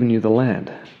God's given you the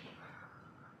land.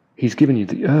 He's given you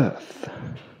the earth.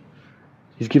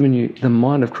 He's given you the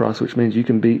mind of Christ, which means you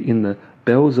can be in the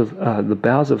bowels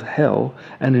of hell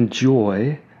and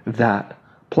enjoy that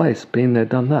place. Been there,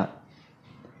 done that.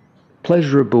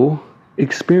 Pleasurable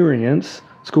experience.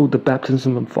 It's called the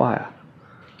baptism of fire.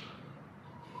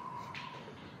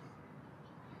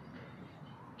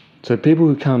 So people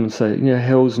who come and say,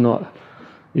 hell's not,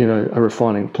 a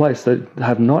refining place, they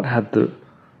have not had the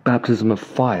baptism of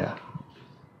fire.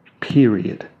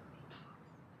 Period.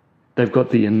 They've got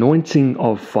the anointing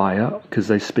of fire because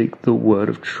they speak the word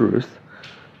of truth,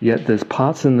 yet there's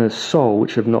parts in their soul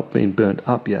which have not been burnt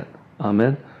up yet.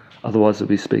 Amen? Otherwise they'll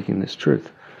be speaking this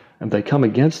truth. And they come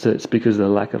against it, it's because of their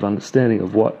lack of understanding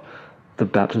of what the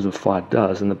baptism of fire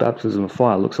does. And the baptism of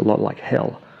fire looks a lot like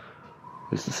hell.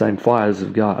 It's the same fires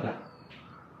of God.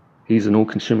 He's an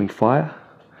all-consuming fire.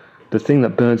 The thing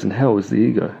that burns in hell is the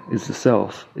ego, is the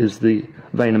self, is the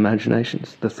vain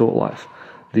imaginations, the thought life,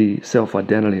 the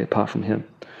self-identity apart from Him.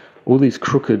 All these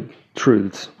crooked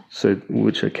truths,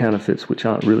 which are counterfeits, which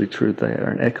aren't really truth, they are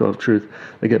an echo of truth,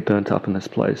 they get burnt up in this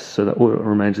place. So that all that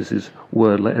remains is His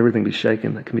word. Let everything be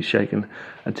shaken that can be shaken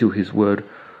until His word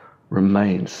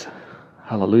remains.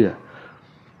 Hallelujah.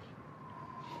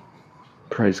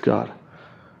 Praise God.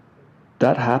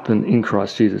 That happened in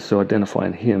Christ Jesus, so identify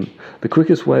in Him. The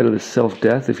quickest way to this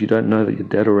self-death, if you don't know that you're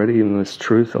dead already, even this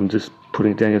truth, I'm just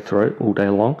putting it down your throat all day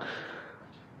long.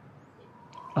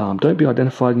 Don't be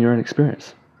identified in your own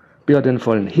experience. Be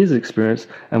identified in His experience,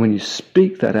 and when you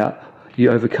speak that out, you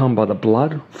overcome by the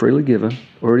blood freely given,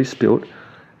 already spilt,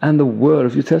 and the word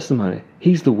of your testimony.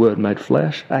 He's the Word made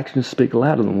flesh. Actions speak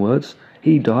louder than words.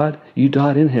 He died. You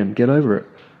died in him. Get over it.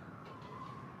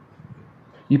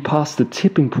 You passed the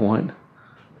tipping point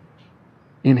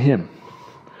in him.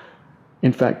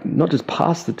 In fact, not just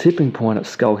past the tipping point at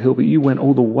Skull Hill, but you went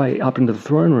all the way up into the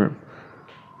throne room.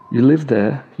 You live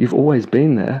there. You've always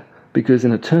been there, because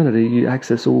in eternity you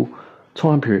access all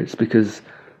time periods, because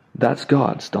that's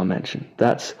God's dimension.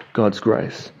 That's God's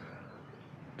grace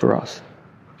for us.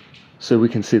 So we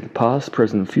can see the past,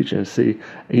 present, and future, and see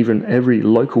even every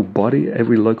local body,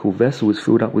 every local vessel is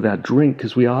filled up with our drink,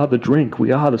 because we are the drink.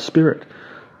 We are the Spirit.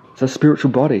 It's a spiritual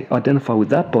body. Identify with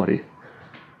that body.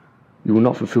 You will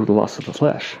not fulfill the lust of the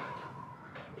flesh.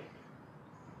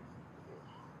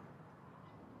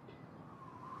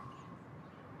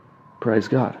 Praise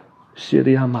God. So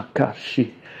I'm not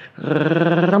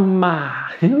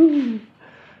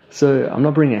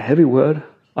bringing a heavy word.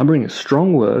 I'm bringing a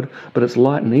strong word, but it's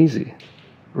light and easy,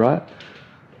 right?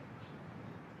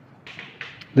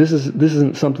 This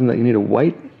isn't something that you need to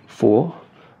wait for.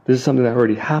 This is something that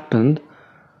already happened,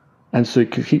 and so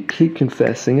keep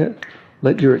confessing it.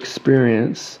 Let your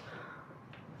experience,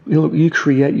 you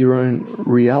create your own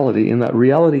reality, and that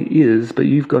reality is, but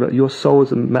you've got your soul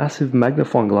is a massive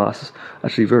magnifying glass,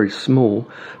 actually very small,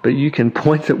 but you can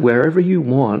point it wherever you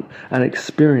want and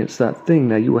experience that thing.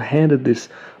 Now, you were handed this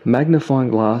magnifying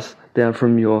glass down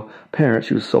from your parents.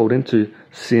 You were sold into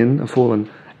sin, a fallen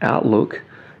outlook.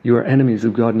 You are enemies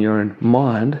of God in your own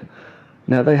mind.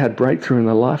 Now, they had breakthrough in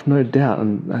their life, no doubt,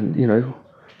 and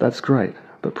that's great,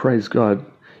 but praise God.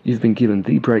 You've been given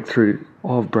the breakthrough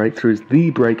of breakthroughs,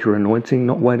 the breaker anointing,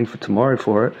 not waiting for tomorrow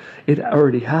for it. It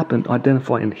already happened.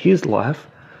 Identify in his life.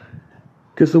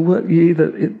 Because the word,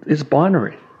 it's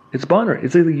binary. It's binary.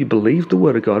 It's either you believe the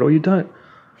word of God or you don't.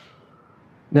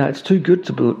 Now, it's too good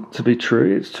to be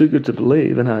true. It's too good to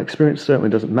believe, and our experience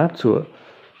certainly doesn't map to it.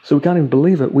 So we can't even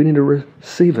believe it. We need to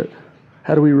receive it.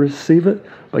 How do we receive it?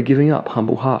 By giving up,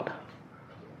 humble heart.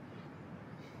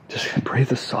 Just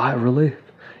breathe a sigh of relief.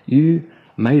 You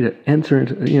made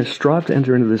it. Strive to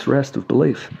enter into this rest of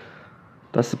belief.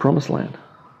 That's the promised land.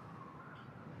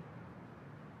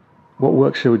 What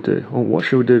work shall we do? Or what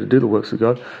shall we do to do the works of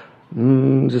God?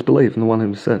 Just believe in the one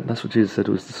whom he sent. That's what Jesus said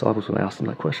to his disciples when they asked him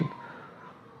that question.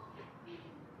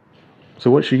 So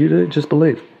what should you do? Just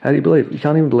believe. How do you believe? You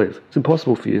can't even believe. It's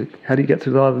impossible for you. How do you get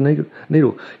through the eye of the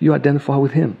needle? You identify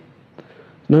with him.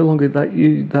 No longer that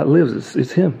you that lives.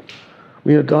 It's him.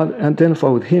 When you identify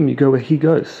with him, you go where he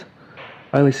goes.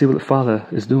 I only see what the Father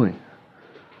is doing.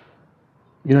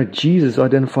 Jesus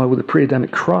identified with the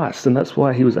pre-Adamic Christ, and that's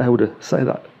why he was able to say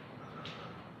that.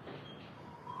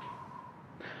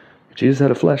 Jesus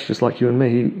had a flesh just like you and me.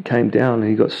 He came down and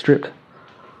he got stripped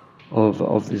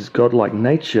of his godlike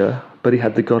nature, but he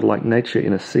had the godlike nature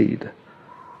in a seed.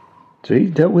 So he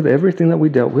dealt with everything that we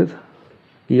dealt with.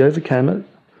 He overcame it,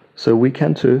 so we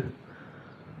can too.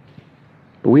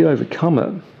 But we overcome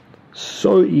it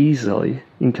so easily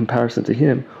in comparison to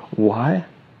him. Why?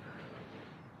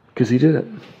 Because he did it.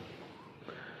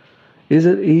 Is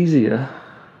it easier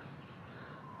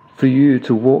for you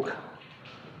to walk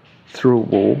through a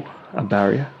wall, a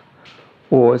barrier,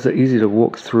 or is it easier to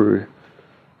walk through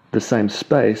the same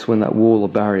space when that wall or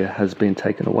barrier has been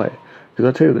taken away? Because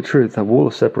I tell you the truth, that wall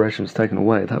of separation was taken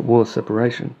away. That wall of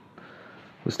separation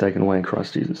was taken away in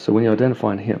Christ Jesus. So when you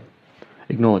identify in him,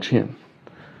 acknowledge him,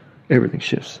 everything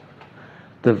shifts.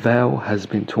 The veil has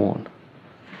been torn.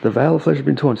 The veil of flesh has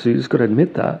been torn. So you just got to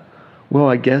admit that. Well,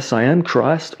 I guess I am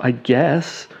Christ. I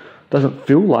guess. Doesn't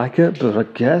feel like it, but I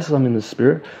guess I'm in the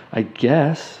Spirit. I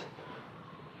guess.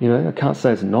 I can't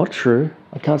say it's not true.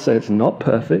 I can't say it's not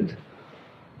perfect.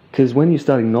 Because when you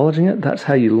start acknowledging it, that's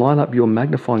how you line up your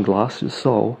magnifying glass, your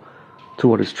soul, to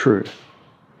what is true.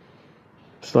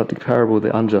 It's like the parable of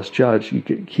the unjust judge. You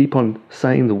keep on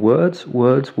saying the words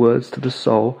to the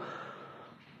soul.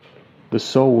 The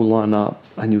soul will line up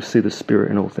and you'll see the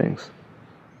Spirit in all things.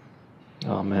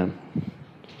 Oh man.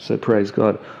 So praise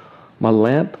God. My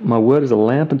word is a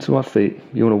lamp unto my feet.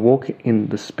 You want to walk in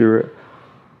the Spirit,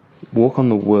 walk on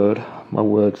the word. My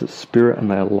words are spirit and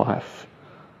they are life.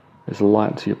 There's a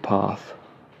light to your path.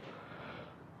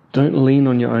 Don't lean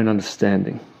on your own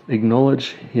understanding.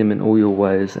 Acknowledge him in all your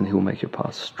ways and he'll make your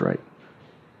path straight.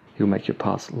 He'll make your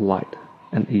path light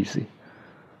and easy.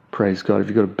 Praise God. If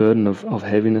you've got a burden of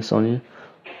heaviness on you,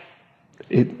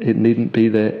 it needn't be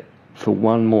there for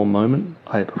one more moment.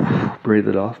 I breathe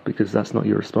it off because that's not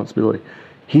your responsibility.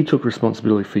 He took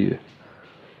responsibility for you.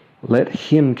 Let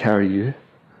him carry you.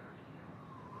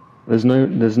 There's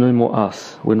no more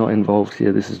us. We're not involved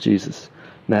here. This is Jesus.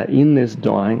 Now, in this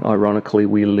dying, ironically,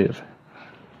 we live.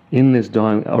 In this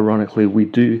dying, ironically, we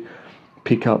do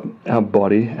pick up our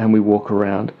body and we walk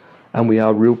around and we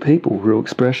are real people, real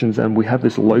expressions, and we have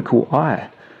this local I.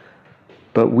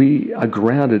 But we are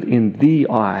grounded in the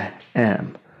I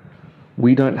am.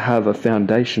 We don't have a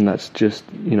foundation that's just,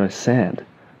 sand,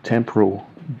 temporal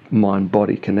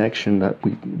mind-body connection that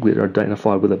we're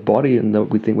identified with a body, and that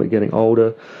we think we're getting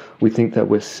older, we think that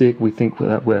we're sick, we think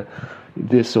that we're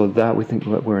this or that, we think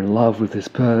that we're in love with this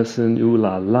person, ooh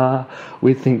la la,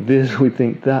 we think this, we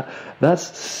think that.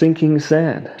 That's sinking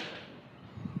sand.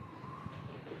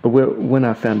 But when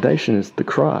our foundation is the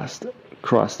Christ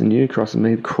in you, Christ in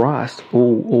me, Christ,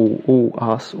 all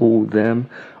us, all them,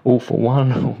 all for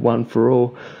one, one for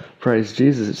all, praise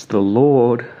Jesus, it's the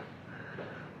Lord.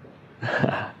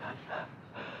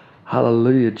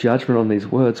 Hallelujah, judgment on these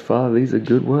words, Father, these are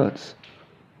good words.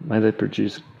 May they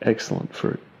produce excellent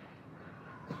fruit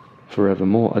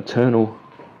forevermore, eternal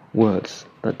words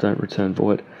that don't return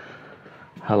void.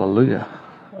 Hallelujah.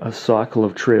 A cycle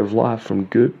of tree of life, from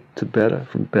good to better,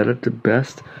 from better to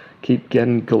best. Keep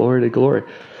getting glory to glory.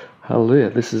 Hallelujah.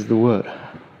 This is the word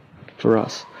for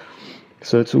us.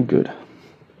 So it's all good.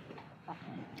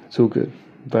 It's all good.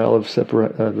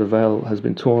 The veil has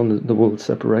been torn. The wall of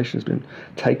separation has been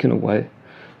taken away.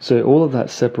 So all of that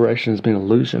separation has been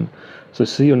illusion. So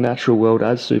see your natural world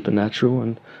as supernatural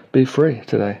and be free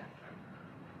today.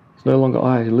 It's no longer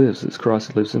I who lives, it's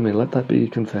Christ who lives in me. Let that be your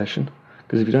confession.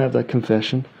 Because if you don't have that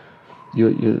confession,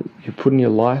 you're putting your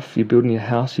life, you're building your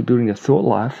house, you're building your thought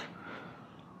life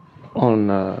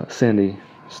on sandy,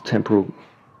 temporal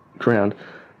ground.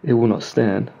 It will not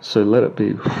stand. So let it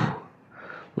be.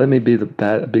 Let me be the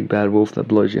big bad wolf that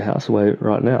blows your house away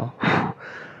right now.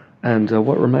 And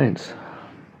what remains?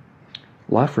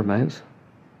 Life remains.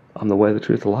 I'm the way, the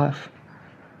truth, the life.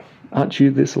 Aren't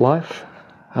you this life?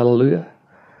 Hallelujah.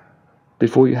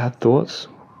 Before you had thoughts,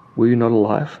 were you not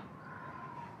alive?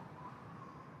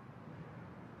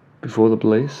 Before the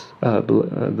beliefs, the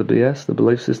BS, the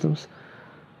belief systems,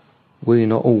 were you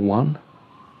not all one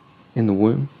in the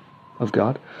womb of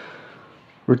God?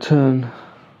 Return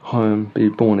home, be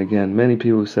born again. Many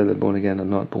people who say they're born again are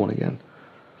not born again.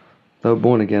 If they were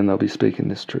born again, they'll be speaking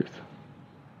this truth.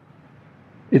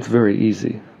 It's very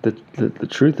easy. The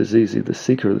truth is easy. The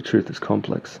seeker of the truth is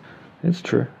complex. It's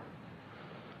true.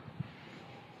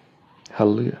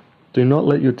 Hallelujah. Do not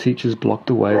let your teachers block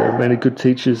the way. There are many good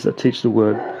teachers that teach the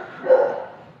word,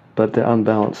 but they're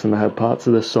unbalanced and they have parts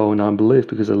of their soul in unbelief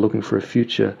because they're looking for a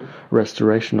future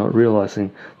restoration, not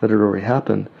realizing that it already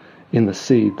happened in the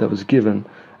seed that was given.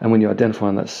 And when you identify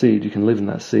in that seed, you can live in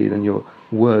that seed, and your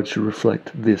word should reflect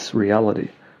this reality,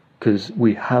 because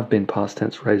we have been past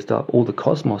tense raised up, all the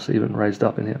cosmos even raised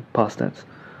up in him, past tense.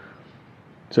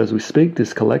 So as we speak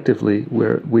this collectively,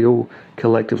 we all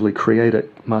collectively create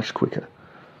it much quicker.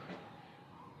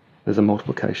 There's a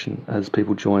multiplication as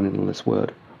people join in this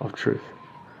word of truth,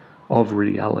 of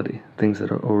reality, things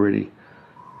that are already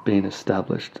being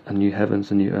established, a new heavens,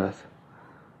 a new earth,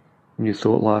 new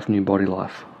thought life, new body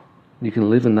life. You can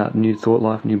live in that new thought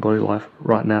life, new body life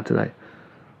right now today.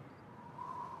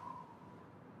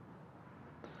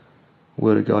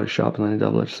 Word of God is sharper than a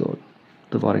double-edged sword,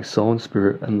 dividing soul and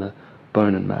spirit and the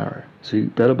bone and marrow. So you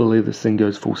better believe this thing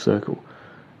goes full circle.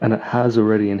 And it has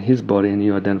already in his body, and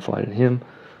you identified in him.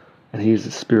 And he is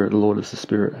the spirit, the Lord is the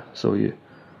spirit, so are you.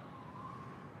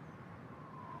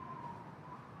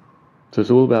 So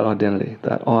it's all about identity,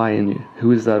 that I in you.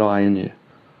 Who is that I in you?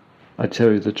 I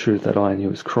tell you the truth, that I in you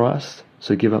is Christ.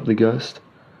 So give up the ghost.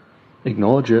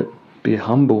 Acknowledge it. Be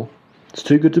humble. It's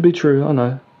too good to be true, I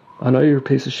know. I know you're a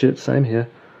piece of shit, same here.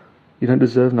 You don't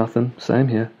deserve nothing, same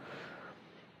here.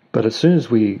 But as soon as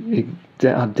we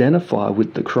identify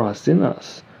with the Christ in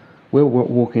us, we're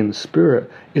walking in the Spirit,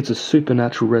 it's a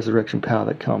supernatural resurrection power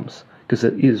that comes, because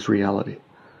it is reality.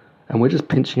 And we're just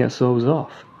pinching ourselves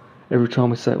off. Every time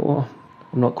we say, well,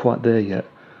 I'm not quite there yet.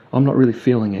 I'm not really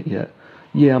feeling it yet.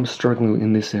 Yeah, I'm struggling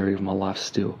in this area of my life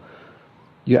still.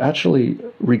 You're actually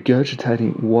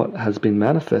regurgitating what has been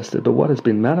manifested, but what has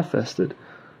been manifested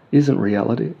isn't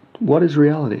reality. What is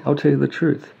reality? I'll tell you the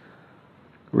truth.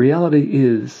 Reality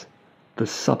is the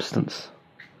substance.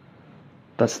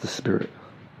 That's the Spirit.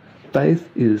 Faith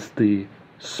is the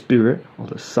spirit or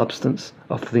the substance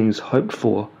of things hoped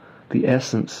for, the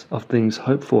essence of things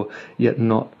hoped for, yet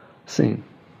not seen.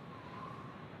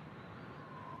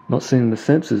 Not seen in the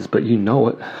senses, but you know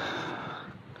it.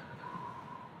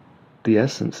 The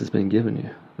essence has been given you.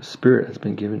 The Spirit has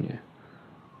been given you.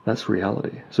 That's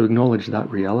reality. So acknowledge that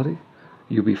reality.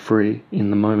 You'll be free in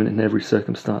the moment, in every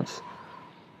circumstance.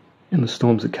 In the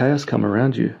storms of chaos come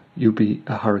around you, you'll be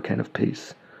a hurricane of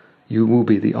peace. You will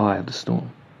be the eye of the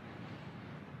storm.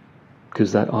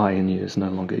 Because that I in you is no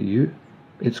longer you.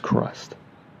 It's Christ.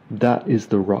 That is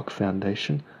the rock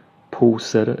foundation. Paul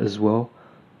said it as well.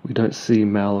 We don't see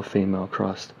male or female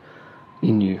Christ.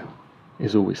 In you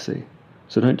is all we see.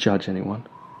 So don't judge anyone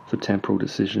for temporal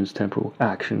decisions, temporal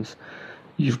actions.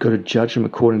 You've got to judge them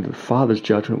according to the Father's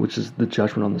judgment, which is the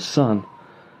judgment on the Son,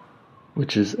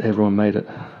 which is everyone made it.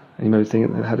 And you may be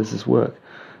thinking, how does this work?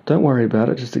 Don't worry about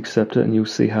it, just accept it and you'll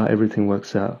see how everything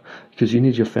works out. Because you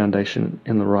need your foundation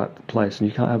in the right place, and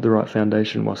you can't have the right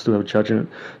foundation while still have judgment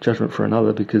for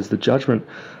another, because the judgment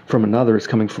from another is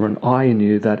coming from an I in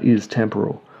you that is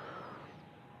temporal.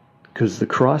 Because the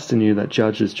Christ in you that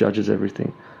judges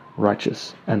everything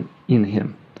righteous and in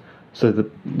him.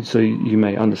 So you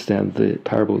may understand the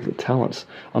parable of the talents.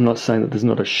 I'm not saying that there's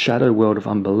not a shadow world of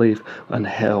unbelief and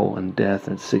hell and death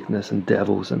and sickness and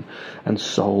devils and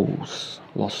souls,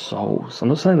 lost souls. I'm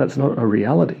not saying that's not a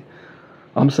reality.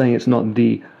 I'm saying it's not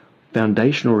the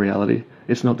foundational reality.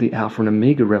 It's not the Alpha and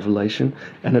Omega revelation,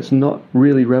 and it's not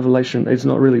really revelation. It's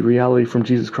not really reality from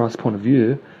Jesus Christ's point of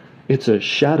view. It's a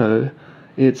shadow.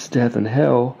 It's death and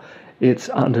hell. It's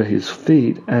under his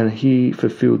feet, and he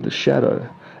fulfilled the shadow.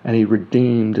 And he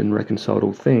redeemed and reconciled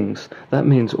all things. That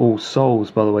means all souls,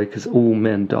 by the way, because all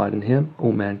men died in him.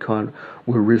 All mankind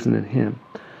were risen in him.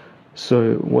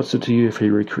 So what's it to you if he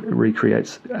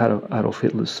recreates Adolf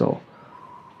Hitler's soul?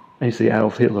 And you see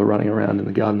Adolf Hitler running around in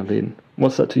the Garden of Eden.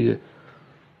 What's that to you?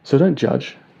 So don't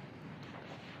judge.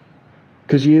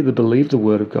 Because you either believe the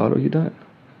word of God or you don't.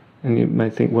 And you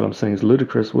may think what I'm saying is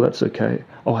ludicrous. Well, that's okay.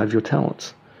 I'll have your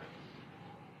talents.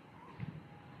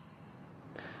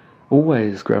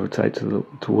 Always gravitate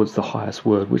towards the highest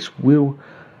word, which will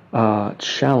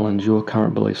challenge your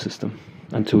current belief system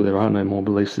until there are no more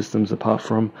belief systems apart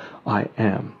from I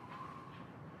am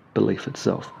belief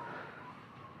itself.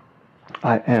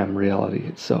 I am reality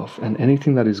itself, and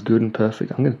anything that is good and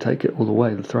perfect, I'm going to take it all the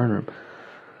way to the throne room,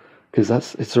 because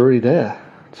it's already there.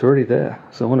 It's already there.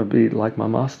 So I want to be like my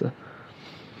master.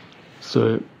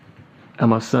 So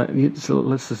am I saying? So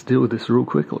let's just deal with this real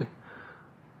quickly.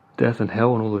 Death and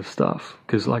hell and all this stuff,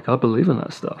 because I believe in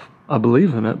that stuff. I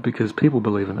believe in it because people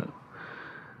believe in it.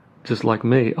 Just like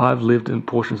me, I've lived in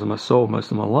portions of my soul most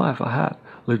of my life. I had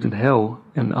lived in hell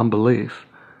and unbelief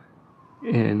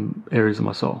in areas of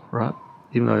my soul, right?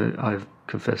 Even though I've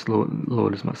confessed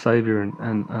Lord as my Savior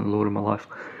and Lord of my life.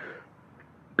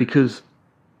 Because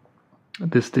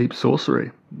this deep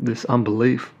sorcery, this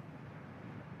unbelief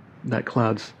that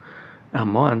clouds our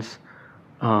minds,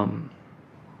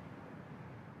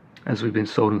 as we've been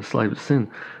sold and enslaved to sin,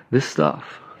 this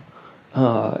stuff,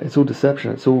 it's all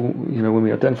deception. It's all, when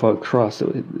we identify with Christ,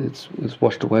 it's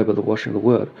washed away by the washing of the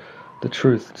word. The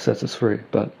truth sets us free.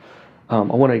 But I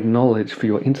want to acknowledge for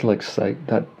your intellect's sake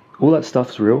that all that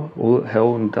stuff's real. All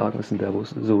hell and darkness and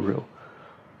devils is all real.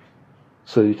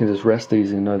 So you can just rest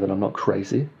easy and know that I'm not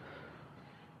crazy.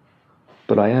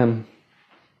 But I am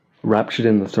raptured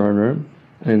in the throne room.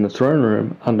 And in the throne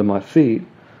room, under my feet,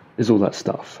 is all that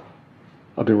stuff.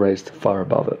 I've been raised far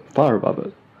above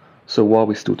it. So why are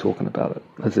we still talking about it?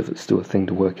 As if it's still a thing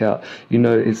to work out.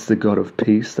 It's the God of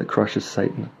peace that crushes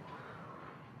Satan.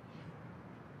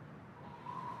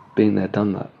 Been there,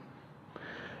 done that.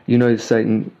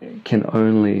 Satan can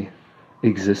only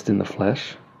exist in the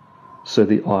flesh. So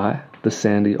the eye, the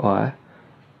sandy eye,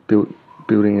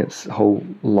 building its whole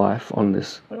life on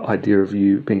this idea of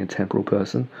you being a temporal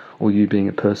person, or you being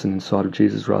a person inside of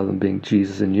Jesus rather than being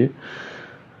Jesus in you.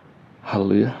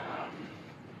 Hallelujah.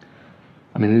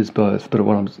 I mean, it is both, but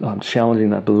what I'm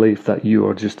challenging that belief that you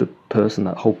are just a person,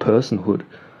 that whole personhood,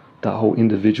 that whole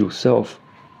individual self,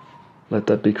 let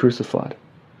that be crucified.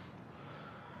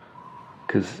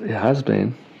 Because it has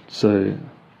been, so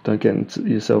don't get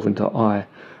yourself into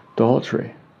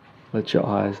idolatry. Let your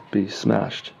eyes be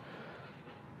smashed.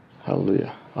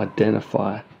 Hallelujah.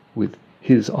 Identify with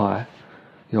his eye,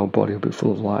 your body will be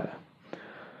full of light.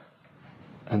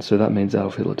 And so that means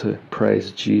Adolf Hitler too.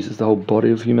 Praise Jesus, the whole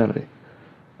body of humanity.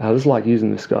 I just like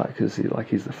using this guy because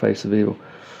he's the face of evil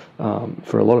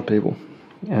for a lot of people.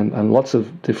 And lots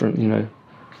of different,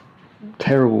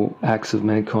 terrible acts of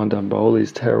mankind done by all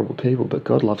these terrible people, but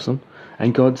God loves them.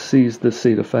 And God sees the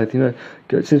seed of faith.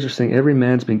 It's interesting, every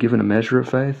man's been given a measure of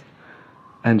faith,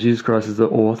 and Jesus Christ is the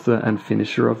author and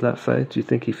finisher of that faith. Do you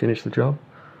think he finished the job?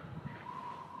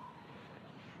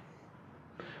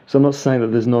 So I'm not saying that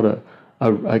there's not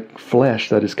a flesh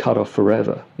that is cut off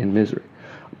forever in misery.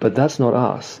 But that's not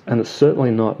us, and it's certainly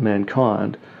not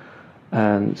mankind.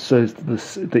 And so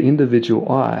the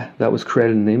individual I that was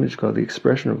created in the image of God, the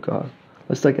expression of God.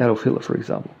 Let's take Adolf Hitler, for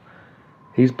example.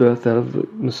 He's birthed out of the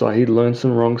Messiah. He learned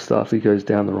some wrong stuff. He goes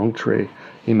down the wrong tree.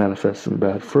 He manifests some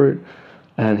bad fruit.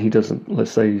 and he doesn't,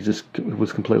 let's say he just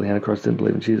was completely Antichrist, didn't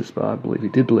believe in Jesus, but I believe he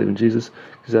did believe in Jesus,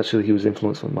 because actually he was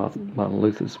influenced by Martin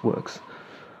Luther's works.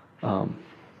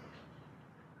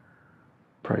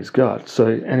 Praise God. So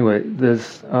anyway,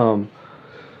 there's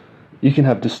you can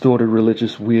have distorted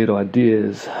religious weird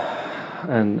ideas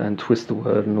and twist the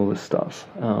word and all this stuff.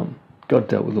 God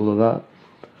dealt with all of that.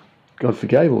 God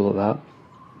forgave all of that.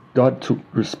 God took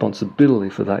responsibility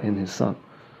for that in his Son.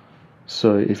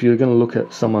 So if you're going to look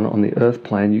at someone on the earth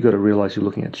plane, you've got to realize you're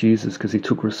looking at Jesus, because he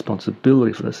took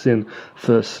responsibility for the sin.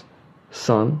 First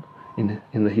son in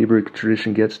the Hebrew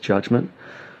tradition gets judgment.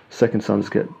 Second sons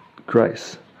get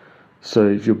grace. So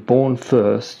if you're born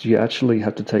first, you actually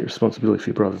have to take responsibility for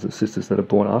your brothers and sisters that are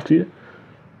born after you.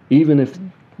 Even if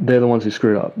they're the ones who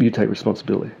screwed up, you take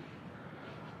responsibility.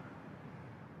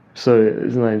 So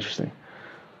isn't that interesting?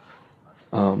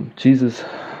 Jesus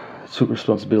took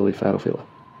responsibility for Adolf Hitler.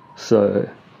 So,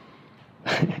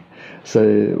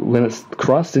 when it's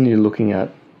Christ in you looking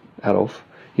at Adolf,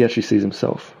 he actually sees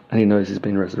himself, and he knows he's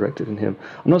been resurrected in him.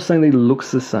 I'm not saying that he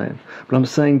looks the same, but I'm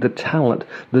saying the talent,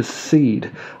 the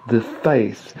seed, the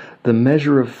faith, the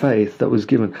measure of faith that was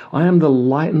given. I am the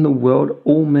light in the world.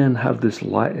 All men have this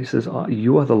light. He says,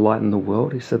 you are the light in the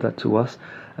world. He said that to us.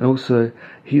 And also,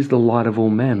 he's the light of all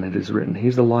men, it is written.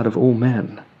 He's the light of all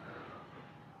men.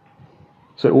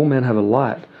 So all men have a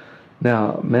light.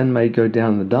 Now, men may go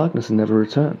down in the darkness and never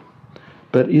return.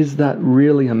 But is that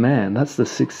really a man? That's the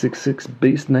 666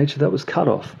 beast nature that was cut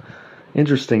off.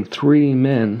 Interesting. 3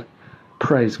 men,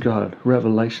 praise God,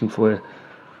 revelation for you.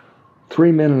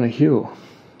 3 men on a hill.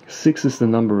 6 is the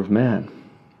number of man.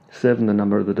 7 the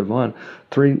number of the divine.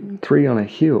 3 on a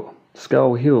hill.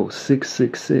 Skull Hill,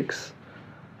 666.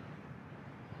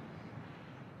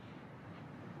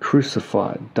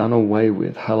 Crucified, done away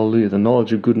with, hallelujah, the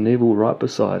knowledge of good and evil right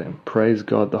beside him, praise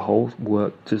God, the whole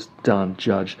work just done,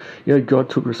 judged. You know, God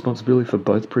took responsibility for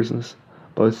both prisoners,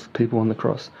 both people on the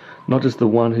cross, not just the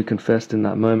one who confessed in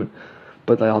that moment,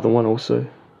 but the other one also.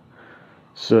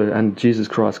 So, and Jesus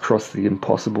Christ crossed the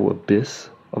impossible abyss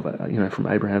of, from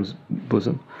Abraham's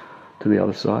bosom to the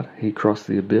other side. He crossed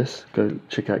the abyss. Go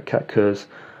check out Kat Kerr's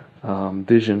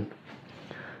vision,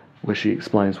 where she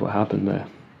explains what happened there.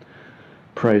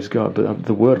 Praise God. But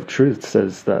the word of truth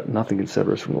says that nothing can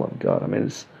separate us from the love of God. I mean,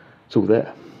 it's all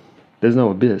there. There's no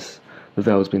abyss. The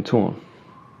veil has been torn.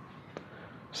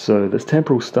 So there's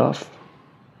temporal stuff,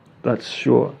 that's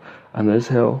sure. And there's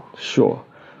hell, sure.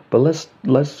 But let's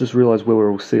just realize where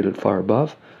we're all seated far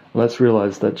above. Let's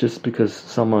realize that just because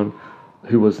someone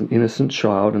who was an innocent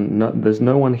child, and there's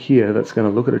no one here that's going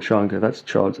to look at a child and go, that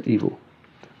child's evil.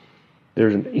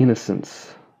 There's an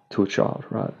innocence to a child,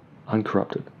 right?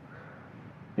 Uncorrupted.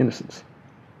 Innocence.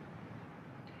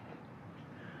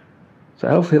 So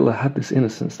Adolf Hitler had this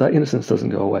innocence. That innocence doesn't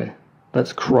go away.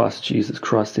 That's Christ Jesus,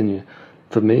 Christ in you.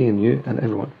 For me and you and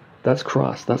everyone. That's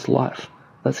Christ. That's life.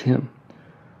 That's him.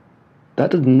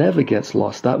 That never gets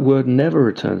lost. That word never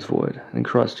returns void. In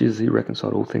Christ Jesus, he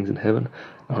reconciled all things in heaven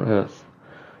and on earth.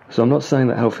 So I'm not saying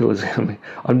that Adolf Hitler is the enemy.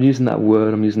 I'm using that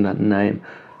word, I'm using that name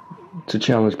to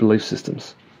challenge belief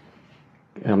systems.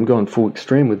 And I'm going full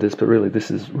extreme with this, but really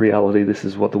this is reality. This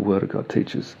is what the Word of God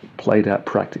teaches, played out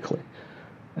practically.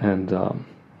 And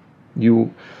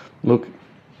you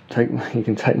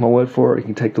can take my word for it. You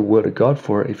can take the Word of God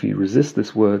for it. If you resist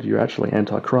this word, you're actually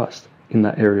anti-Christ in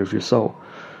that area of your soul.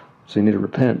 So you need to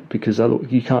repent, because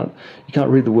you can't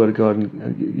read the Word of God.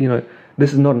 And,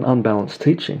 this is not an unbalanced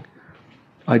teaching.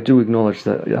 I do acknowledge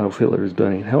that Adolf Hitler is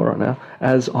burning in hell right now,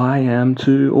 as I am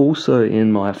too, also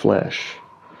in my flesh.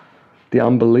 The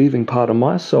unbelieving part of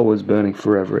my soul is burning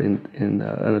forever in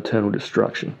an eternal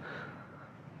destruction.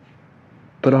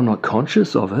 But I'm not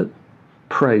conscious of it.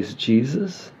 Praise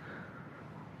Jesus.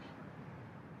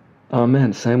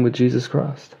 Amen. Same with Jesus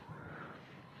Christ.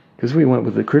 Because we went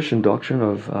with the Christian doctrine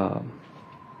of...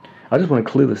 I just want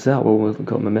to clear this out while we've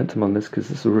got momentum on this, because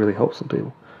this will really help some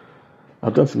people.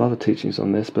 I've done some other teachings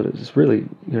on this, but it's really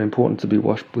important to be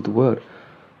washed with the Word.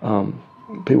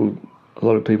 A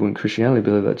lot of people in Christianity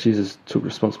believe that Jesus took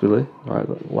responsibility,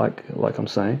 right? Like I'm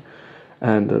saying,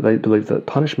 and they believe that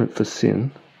punishment for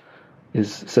sin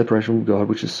is separation from God,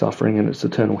 which is suffering, and it's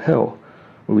eternal hell,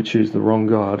 where we choose the wrong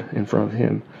God in front of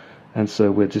Him, and so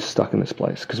we're just stuck in this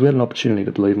place because we had an opportunity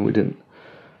to believe and we didn't,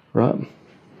 right?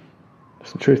 There's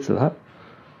some truth to that.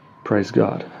 Praise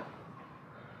God.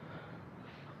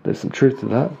 There's some truth to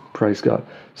that. Praise God.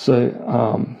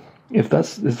 So.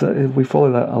 If we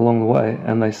follow that along the way,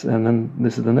 and then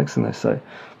this is the next thing they say,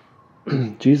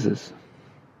 Jesus,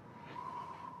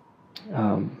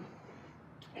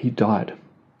 he died.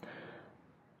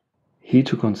 He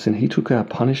took on sin. He took our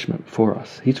punishment for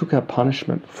us. He took our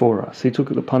punishment for us. He took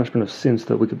the punishment of sin so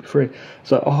that we could be free.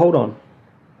 So, hold on.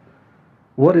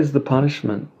 What is the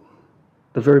punishment?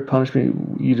 The very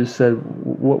punishment you just said,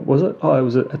 what was it? Oh, it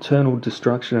was eternal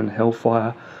destruction and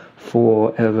hellfire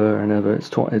forever and ever.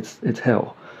 It's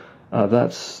hell.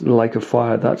 That's the lake of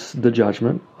fire. That's the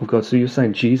judgment of God. So you're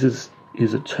saying Jesus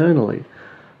is eternally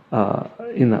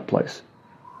in that place.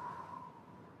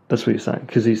 That's what you're saying,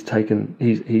 because he's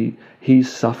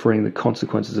suffering the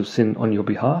consequences of sin on your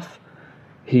behalf.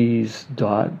 He's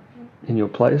died in your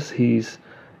place. He's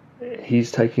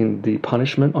taking the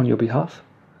punishment on your behalf.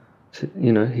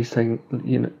 He's taking.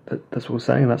 That's what we're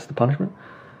saying. That's the punishment.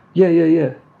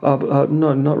 Yeah.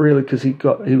 No, not really, because he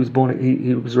was born.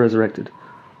 He was resurrected.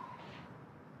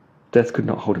 Death could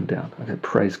not hold him down. Okay,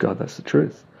 praise God. That's the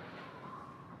truth.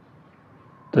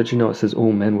 Don't you know it says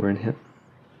all men were in him?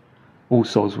 All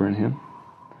souls were in him.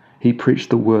 He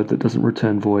preached the word that doesn't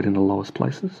return void in the lowest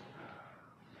places.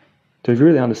 So if you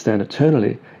really understand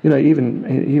eternally, even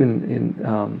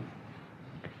in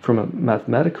from a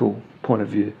mathematical point of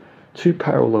view, two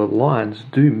parallel lines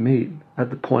do meet at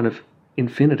the point of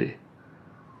infinity.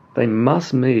 They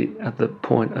must meet at the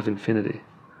point of infinity.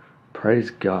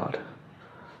 Praise God.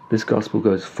 This gospel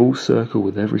goes full circle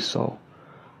with every soul.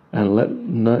 And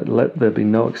let there be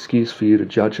no excuse for you to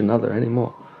judge another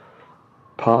anymore,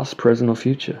 past, present, or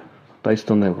future,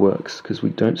 based on their works, because we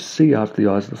don't see after the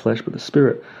eyes of the flesh but the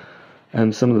Spirit.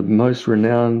 And some of the most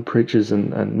renowned preachers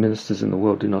and ministers in the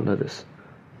world do not know this.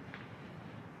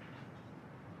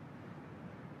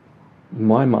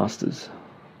 My masters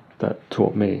that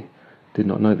taught me did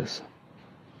not know this.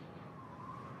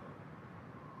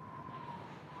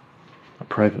 I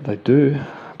pray that they do.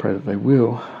 I pray that they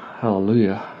will.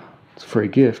 Hallelujah. It's a free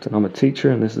gift, and I'm a teacher,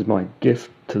 and this is my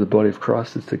gift to the body of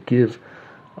Christ, is to give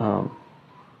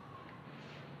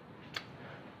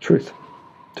truth,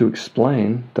 to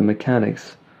explain the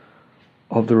mechanics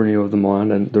of the renewal of the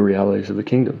mind and the realities of the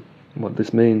kingdom, what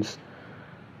this means,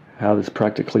 how this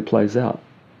practically plays out.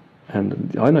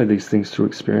 And I know these things through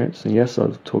experience, and yes,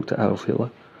 I've talked to Adolf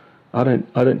Hitler. I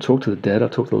don't talk to the dead, I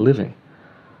talk to the living.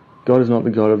 God is not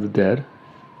the God of the dead,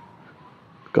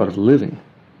 God of the living.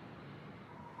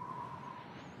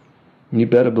 You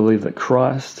better believe that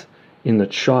Christ in the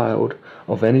child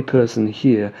of any person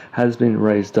here has been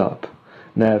raised up.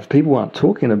 Now, if people aren't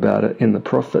talking about it in the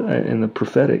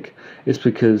prophetic, it's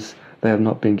because they have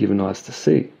not been given eyes to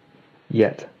see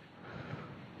yet.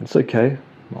 It's okay.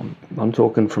 I'm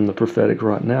talking from the prophetic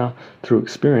right now through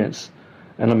experience,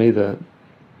 and I'm either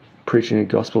preaching a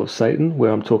gospel of Satan,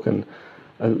 where I'm talking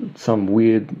some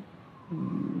weird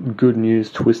good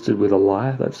news twisted with a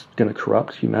lie that's going to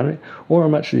corrupt humanity, or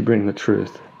I'm actually bringing the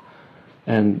truth.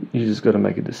 And you just got to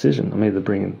make a decision. I'm either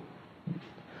bringing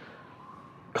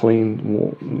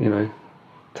clean,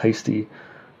 tasty,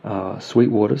 sweet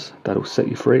waters that'll set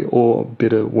you free, or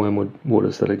bitter wormwood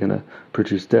waters that are going to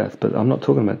produce death. But I'm not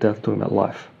talking about death, I'm talking about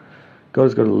life. God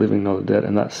has got a living, not a dead,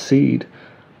 and that seed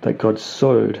that God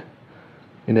sowed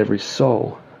in every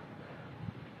soul.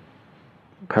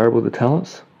 Parable of the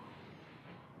talents,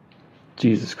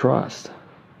 Jesus Christ.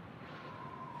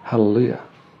 Hallelujah.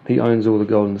 He owns all the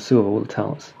gold and the silver, all the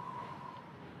talents.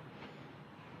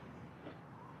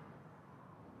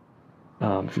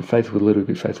 If you're faithful with little, you'll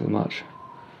be faithful with much.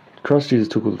 Christ Jesus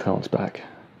took all the talents back.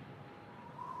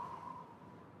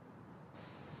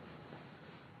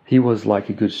 He was like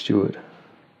a good steward.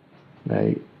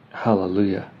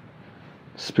 Hallelujah.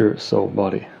 Spirit, soul,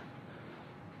 body.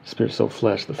 Spirit, soul,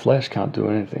 flesh. The flesh can't do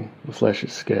anything. The flesh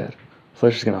is scared. The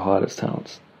flesh is going to hide its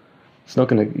talents.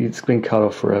 It's been cut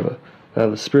off forever.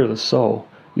 The spirit of the soul,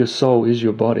 your soul is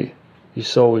your body. Your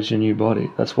soul is your new body.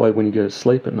 That's why when you go to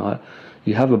sleep at night,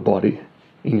 you have a body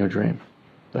in your dream.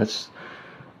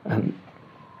 And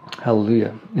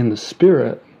hallelujah. In the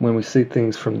spirit, when we see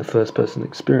things from the first person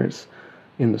experience,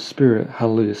 in the spirit,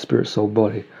 hallelujah, spirit, soul,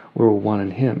 body, we're all one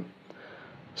in him.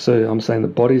 So I'm saying the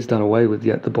body's done away with,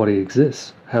 yet the body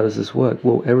exists. How does this work?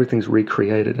 Well, everything's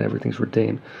recreated and everything's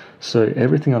redeemed. So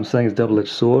everything I'm saying is double-edged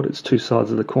sword. It's two sides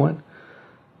of the coin.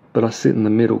 But I sit in the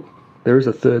middle. There is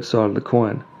a third side of the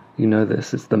coin. You know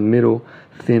this. It's the middle,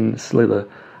 thin sliver.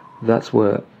 That's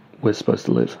where we're supposed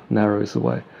to live. Narrow is the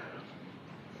way.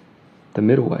 The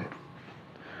middle way.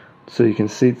 So you can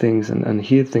see things and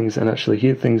hear things, and actually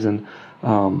hear things and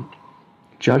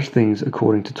judge things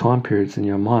according to time periods in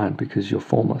your mind, because you're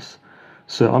formless.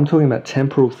 So I'm talking about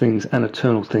temporal things and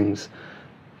eternal things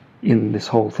in this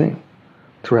whole thing,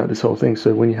 throughout this whole thing.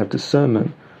 So when you have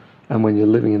discernment and when you're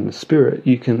living in the spirit,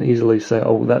 you can easily say,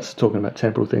 oh, that's talking about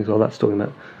temporal things, or that's talking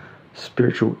about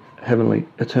spiritual, heavenly,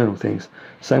 eternal things.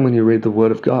 Same when you read the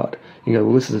Word of God. You go,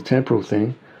 well, this is a temporal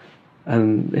thing,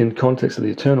 and in context of the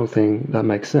eternal thing, that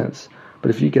makes sense. But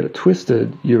if you get it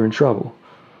twisted, you're in trouble.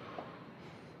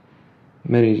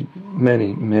 Many,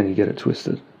 many, many get it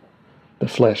twisted. The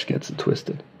flesh gets it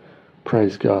twisted.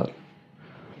 Praise God.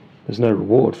 There's no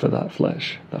reward for that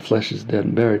flesh. That flesh is dead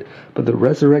and buried. But the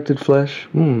resurrected flesh,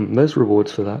 there's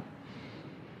rewards for that.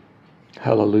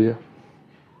 Hallelujah.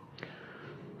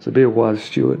 So be a wise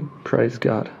steward. Praise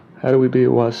God. How do we be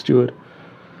a wise steward?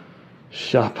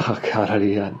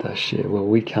 Well,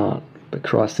 we can't, but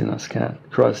Christ in us can.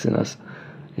 Christ in us,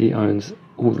 He owns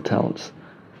all the talents.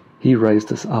 He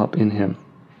raised us up in Him.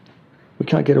 We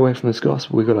can't get away from this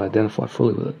gospel. We've got to identify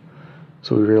fully with it.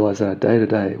 So we realize that our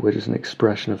day-to-day, we're just an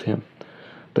expression of Him.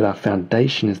 But our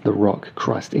foundation is the rock.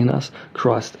 Christ in us,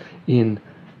 Christ in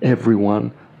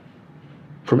everyone,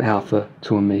 from Alpha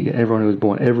to Omega. Everyone who was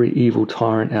born, every evil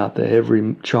tyrant out there,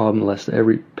 every child molester,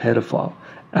 every pedophile,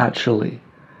 actually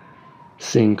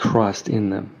seeing Christ in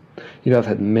them. You know, I've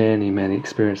had many, many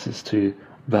experiences to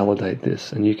validate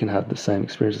this, and you can have the same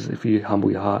experiences if you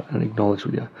humble your heart and acknowledge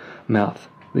with your mouth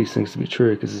these things to be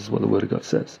true, because this is what the Word of God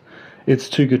says. It's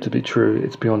too good to be true.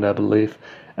 It's beyond our belief,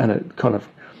 and it kind of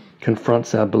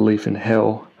confronts our belief in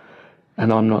hell,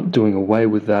 and I'm not doing away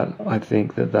with that. I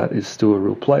think that that is still a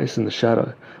real place in the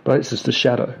shadow, but it's just a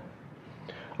shadow.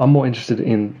 I'm more interested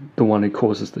in the one who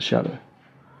causes the shadow,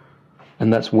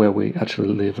 and that's where we actually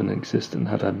live and exist and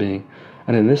have our being.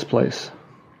 And in this place,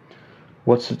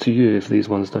 what's it to you if these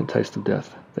ones don't taste of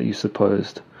death that you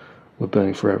supposed were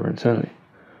burning forever in eternity?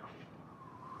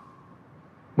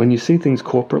 When you see things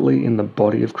corporately in the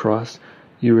body of Christ,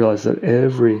 you realize that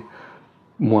every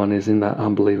one is in that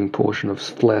unbelieving portion of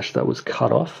flesh that was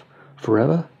cut off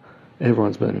forever.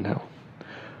 Everyone's burning in hell.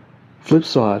 Flip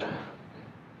side,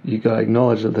 you got to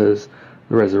acknowledge that there's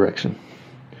the resurrection.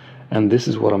 And this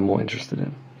is what I'm more interested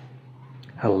in.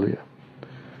 Hallelujah.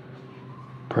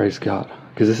 Praise God.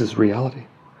 Because this is reality.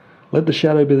 Let the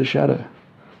shadow be the shadow.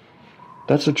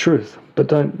 That's the truth.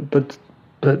 But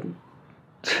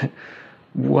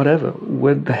whatever.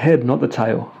 We're the head, not the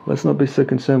tail. Let's not be so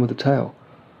concerned with the tail.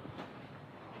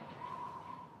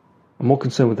 I'm more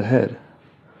concerned with the head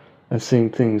and seeing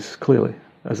things clearly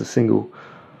as a single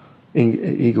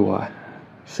eagle eye.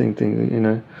 Seeing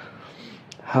things,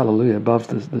 hallelujah, above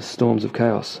the storms of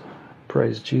chaos.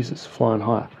 Praise Jesus, flying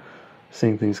high,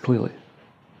 seeing things clearly.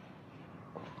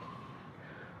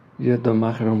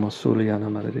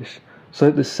 So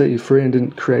this set you free and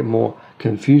didn't create more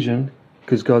confusion,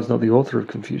 because God's not the author of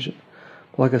confusion.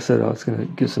 Like I said, I was going to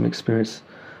give some experience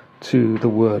to the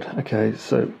Word. Okay,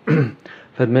 so I've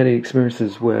had many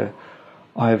experiences where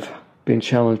I've been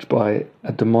challenged by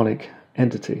a demonic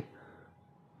entity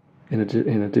in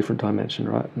a different dimension,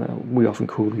 right? Now, we often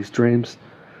call these dreams.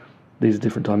 These are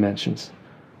different dimensions.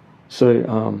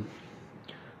 So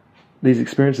these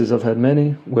experiences, I've had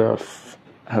many where I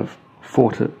have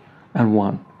fought it and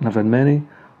won. And I've had many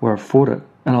where I've fought it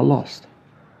and I lost.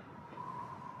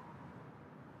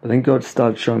 But then God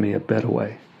started showing me a better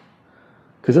way.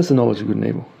 Because that's the knowledge of good and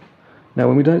evil. Now,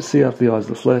 when we don't see after the eyes of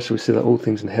the flesh, we see that all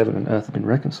things in heaven and earth have been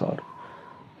reconciled.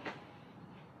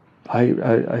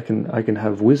 I can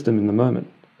have wisdom in the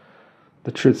moment.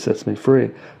 The truth sets me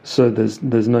free. So there's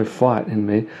no fight in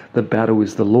me. The battle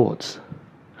is the Lord's.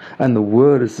 And the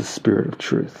Word is the Spirit of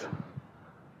truth.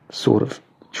 Sword of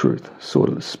truth. Sword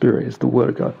of the Spirit is the Word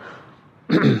of God.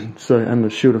 And the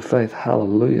shield of faith,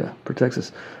 hallelujah, protects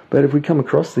us. But if we come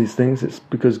across these things, it's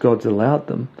because God's allowed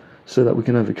them so that we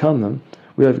can overcome them.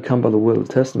 We overcome by the word of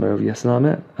the testimony of yes and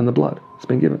amen, and the blood. It's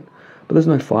been given. But there's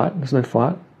no fight.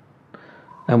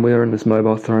 And we are in this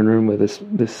mobile throne room where this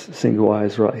single eye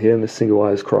is right here, and this single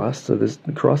eye is Christ. So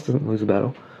Christ doesn't lose a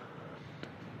battle.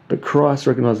 But Christ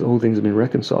recognizes that all things have been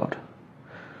reconciled,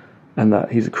 and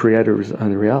that He's the creator of His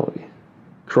own reality.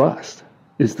 Christ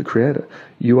is the creator.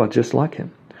 You are just like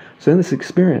Him. So in this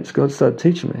experience, God started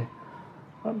teaching me.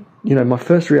 My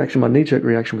first reaction, my knee-jerk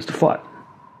reaction, was to fight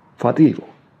the evil.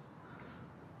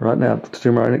 Right now,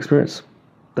 through my own experience,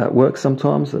 that works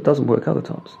sometimes, that doesn't work other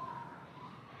times.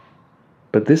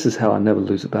 But this is how I never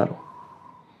lose a battle.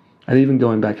 And even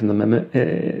going back into my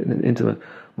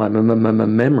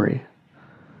memory,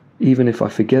 even if I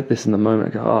forget this in the moment,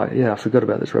 I go, oh yeah, I forgot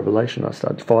about this revelation. I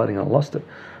started fighting and I lost it.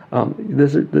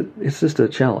 It's just a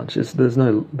challenge. There's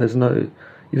no.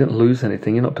 You didn't lose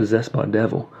anything. You're not possessed by a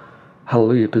devil.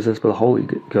 Hallelujah, you're possessed by the Holy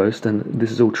Ghost, and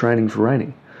this is all training for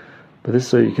reigning. But this is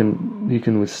so you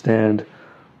can withstand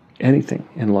anything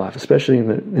in life, especially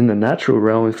in the natural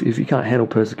realm. If you can't handle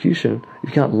persecution, if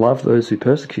you can't love those who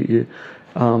persecute you,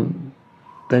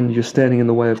 then you're standing in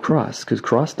the way of Christ, because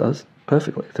Christ does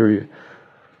perfectly through you.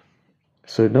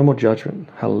 So no more judgment.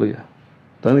 Hallelujah.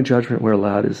 The only judgment we're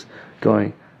allowed is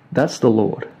going, that's the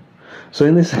Lord. So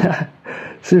in this,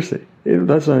 seriously,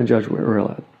 that's the only judgment we're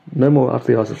allowed. No more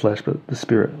after the eyes of flesh, but the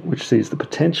Spirit, which sees the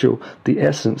potential, the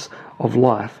essence of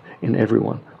life in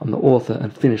everyone. I'm the author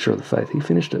and finisher of the faith. He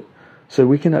finished it. So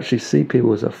we can actually see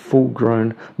people as a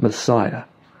full-grown Messiah,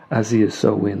 as he is,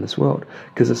 so we in this world.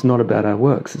 Because it's not about our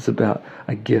works. It's about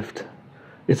a gift.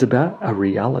 It's about a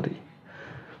reality.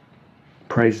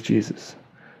 Praise Jesus.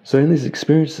 So in these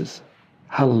experiences,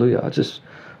 hallelujah, I just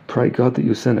pray, God, that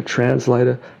you send a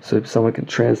translator so someone can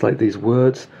translate these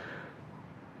words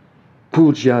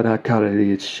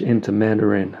into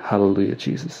Mandarin. Hallelujah,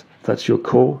 Jesus. If that's your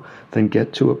call, then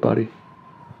get to it, buddy.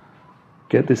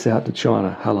 Get this out to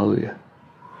China. Hallelujah.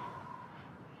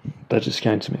 That just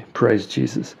came to me. Praise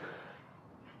Jesus.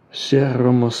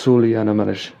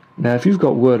 Now, if you've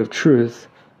got word of truth,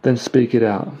 then speak it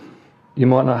out. You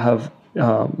might not have,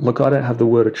 look, I don't have the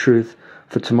word of truth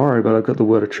for tomorrow, but I've got the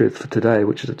word of truth for today,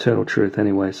 which is eternal truth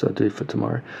anyway, so I do for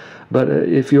tomorrow. But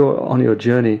if you're on your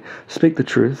journey, speak the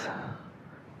truth.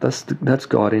 That's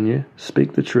God in you.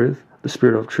 Speak the truth, the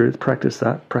Spirit of truth. Practice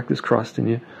that. Practice Christ in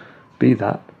you. Be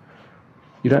that.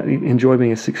 You don't enjoy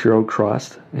being a 6-year-old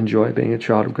Christ. Enjoy being a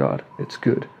child of God. It's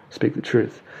good. Speak the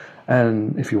truth.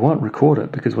 And if you want, record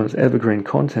it, because when it's evergreen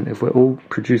content, if we're all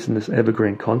producing this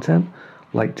evergreen content,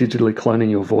 like digitally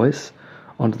cloning your voice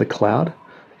onto the cloud,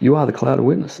 you are the cloud of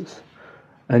witnesses.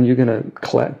 And you're going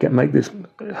to make this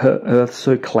earth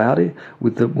so cloudy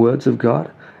with the words of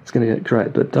God. It's going to get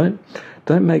great. But don't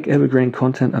make evergreen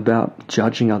content about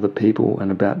judging other people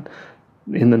and about,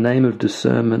 in the name of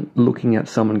discernment, looking at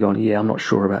someone going, yeah, I'm not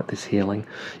sure about this healing.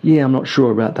 Yeah, I'm not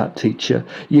sure about that teacher.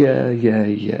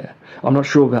 Yeah. I'm not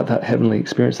sure about that heavenly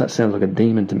experience. That sounds like a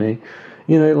demon to me.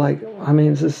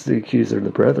 It's just the accuser of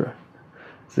the brethren.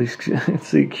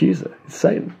 It's the accuser. It's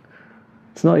Satan.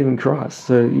 It's not even Christ.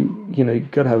 So,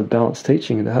 you've got to have a balanced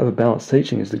teaching. And to have a balanced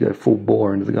teaching is to go full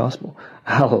bore into the gospel.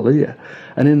 Hallelujah.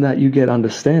 And in that you get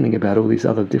understanding about all these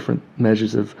other different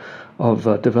measures of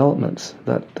developments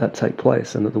that take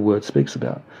place and that the Word speaks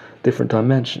about. Different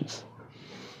dimensions.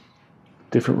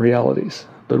 Different realities.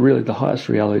 But really the highest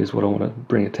reality is what I want to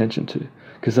bring attention to,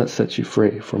 because that sets you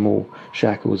free from all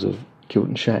shackles of guilt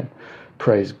and shame.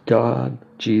 Praise God,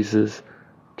 Jesus,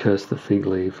 curse the fig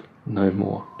leaf. No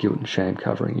more guilt and shame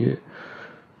covering you.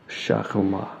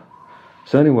 Shachumah.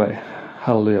 So anyway,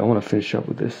 hallelujah, I want to finish up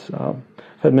with this. I've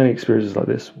had many experiences like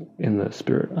this in the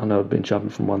Spirit. I know I've been jumping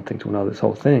from one thing to another this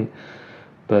whole thing,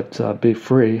 but be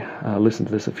free. Listen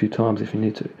to this a few times if you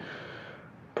need to.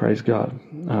 Praise God.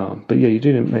 But yeah, you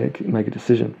do make a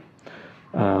decision.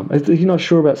 If you're not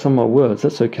sure about some of my words,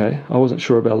 that's okay. I wasn't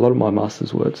sure about a lot of my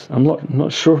master's words. I'm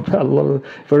not sure about a lot of.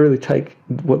 If I really take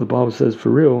what the Bible says for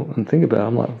real and think about it,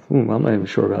 I'm like, I'm not even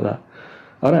sure about that.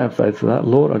 I don't have faith for that.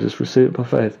 Lord, I just receive it by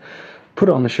faith. Put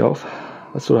it on the shelf.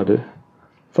 That's what I do.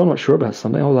 If I'm not sure about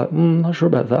something, I'm like, not sure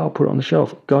about that. I'll put it on the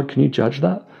shelf. God, can you judge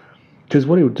that? Because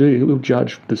what He'll do, He'll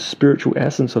judge the spiritual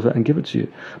essence of it and give it to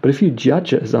you. But if you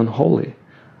judge it as unholy,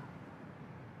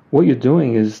 what you're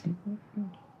doing is,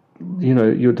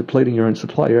 you're depleting your own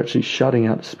supply. You're actually shutting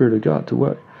out the Spirit of God to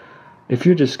work. If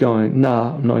you're just going,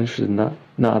 nah, I'm not interested in that.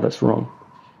 Nah, that's wrong.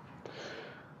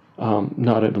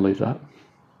 No, I don't believe that.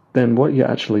 Then what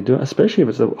you're actually doing, especially if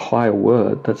it's a higher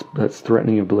word that's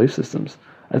threatening your belief systems,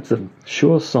 that's a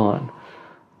sure sign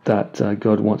that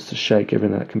God wants to shake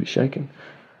everything that can be shaken.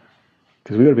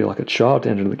 Because we've got to be like a child to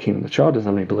enter into the kingdom. The child doesn't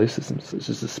have any belief systems. It's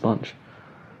just a sponge.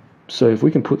 So if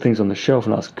we can put things on the shelf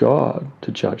and ask God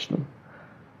to judge them,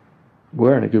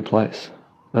 we're in a good place.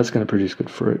 That's going to produce good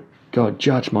fruit. God,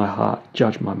 judge my heart,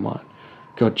 judge my mind.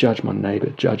 God, judge my neighbor,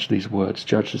 judge these words,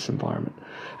 judge this environment.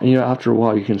 And after a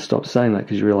while you can stop saying that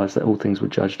because you realize that all things were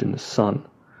judged in the Son.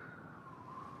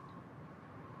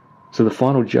 So the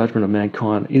final judgment of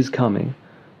mankind is coming,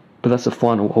 but that's a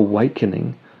final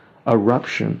awakening,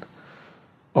 eruption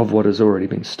of what has already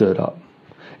been stirred up.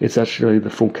 It's actually the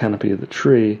full canopy of the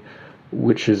tree,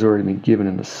 which has already been given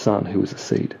in the Son, who is a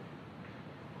seed.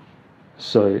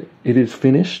 So it is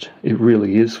finished. It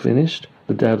really is finished.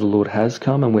 The day of the Lord has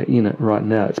come, and we're in it right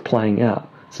now. It's playing out.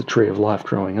 It's a tree of life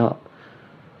growing up.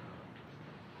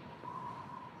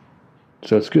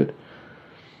 So it's good.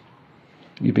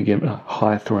 You begin a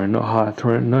higher throne, not higher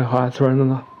throne, no higher throne than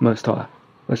the Most High.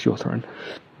 That's your throne.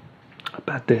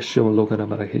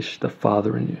 The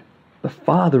Father in you. The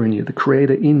Father in you, the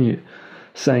Creator in you,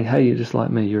 saying, hey, you're just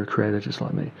like me, you're a creator just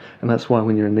like me. And that's why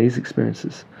when you're in these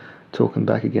experiences, talking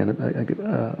back again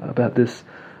about this,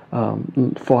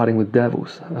 fighting with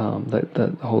devils. That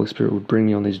the Holy Spirit would bring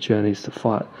me on these journeys to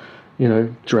fight,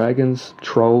 dragons,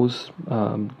 trolls,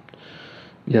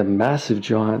 massive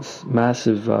giants,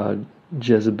 massive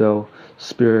Jezebel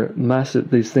spirit,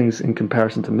 massive, these things in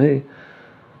comparison to me.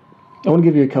 I want to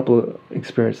give you a couple of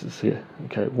experiences here.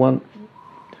 Okay, one,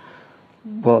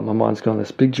 well, my mind's gone,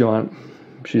 this big giant,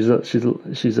 she's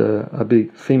a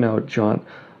big female giant.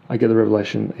 I get the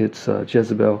revelation it's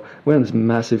Jezebel. We're in this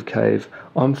massive cave.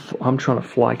 I'm trying to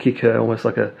fly kick her, almost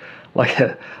like a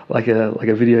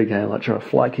video game, like trying to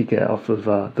fly kick her off of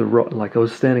the rock. Like I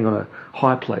was standing on a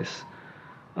high place,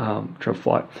 trying to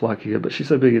fly kick her, but she's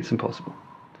so big it's impossible.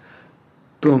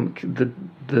 Boom!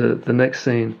 The next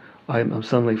scene, I'm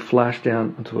suddenly flashed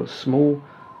down onto a small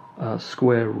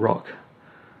square rock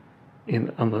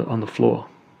on the floor,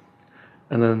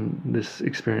 and then this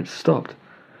experience stopped.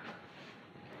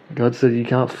 God said you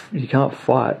can't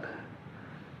fight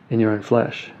in your own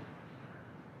flesh.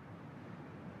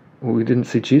 Well, we didn't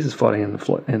see Jesus fighting in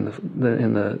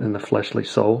the fleshly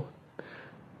soul.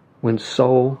 When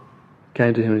soul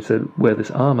came to him and he said, "Wear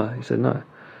this armor," he said, "No,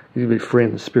 you be free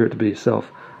in the spirit to be yourself.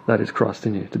 That is Christ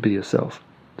in you. To be yourself.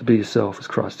 To be yourself is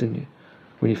Christ in you.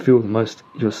 When you feel the most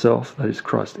yourself, that is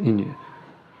Christ in you."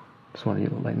 Just want you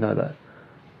to know that.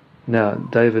 Now,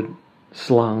 David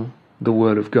slung the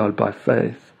word of God by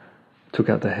faith, took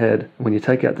out the head. When you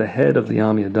take out the head of the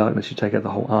army of darkness, you take out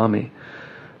the whole army.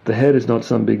 The head is not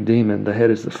some big demon. The head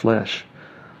is the flesh.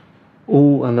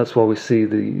 And that's why we see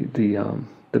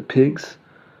the pigs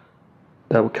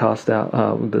that were cast out,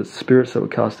 the spirits that were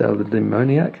cast out of the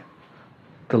demoniac,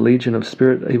 the legion of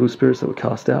evil spirits that were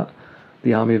cast out,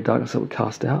 the army of darkness that were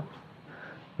cast out.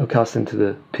 They were cast into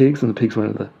the pigs, and the pigs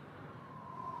went into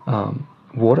the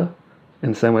water.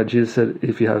 In the same way, Jesus said,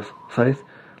 if you have faith,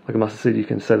 like a mustard seed, you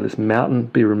can say to this mountain,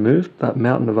 be removed. That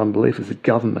mountain of unbelief is the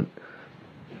government.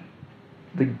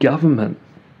 The government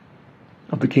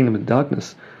of the kingdom of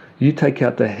darkness. You take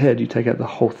out the head, you take out the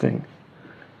whole thing.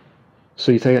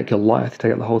 So you take out Goliath, you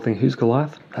take out the whole thing. Who's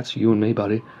Goliath? That's you and me,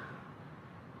 buddy.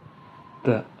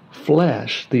 The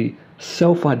flesh, the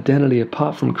self-identity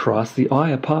apart from Christ, the I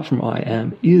apart from I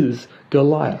am, is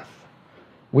Goliath.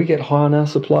 We get high on our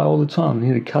supply all the time.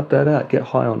 You need to cut that out, get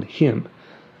high on him,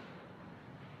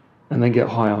 and then get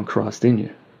high on Christ in you.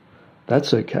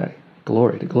 That's okay.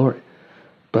 Glory to glory.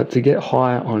 But to get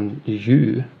high on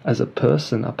you as a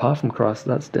person apart from Christ,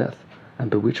 that's death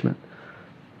and bewitchment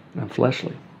and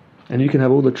fleshly. And you can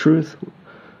have all the truth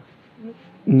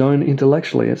known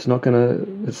intellectually. It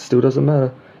still doesn't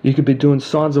matter. You could be doing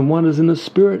signs and wonders in the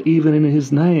Spirit, even in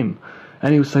his name.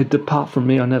 And he would say, depart from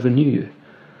me, I never knew you.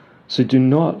 So do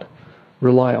not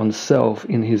rely on self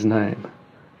in his name.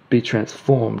 Be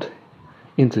transformed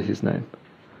into his name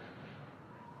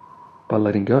by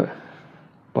letting go,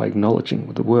 by acknowledging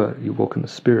with the word. You walk in the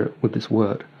Spirit with this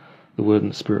word, the word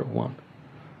and the Spirit one.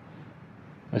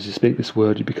 As you speak this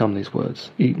word, you become these words.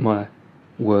 Eat my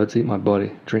words, eat my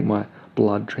body, drink my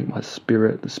blood, drink my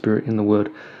spirit, the Spirit in the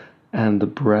word, and the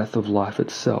breath of life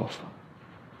itself.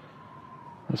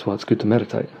 That's why it's good to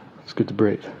meditate. It's good to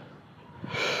breathe.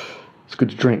 It's good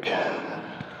to drink.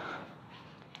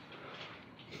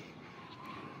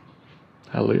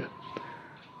 Hallelujah.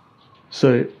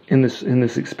 So in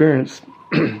this experience,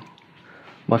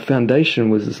 my foundation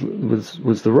was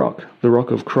the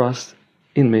rock of Christ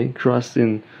in me,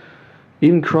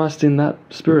 even Christ in that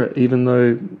spirit. Even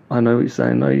though I know what you're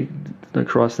saying, no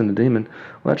Christ in the demon.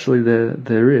 Well, actually,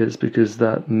 there is, because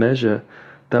that measure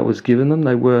that was given them,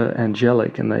 they were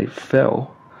angelic and they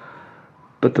fell.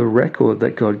 But the record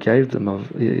that God gave them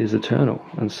is eternal,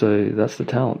 and so that's the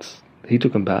talents. He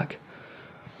took them back.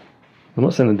 I'm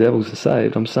not saying the devils are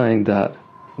saved. I'm saying that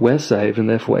we're saved, and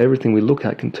therefore everything we look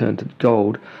at can turn to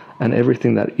gold, and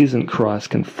everything that isn't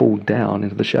Christ can fall down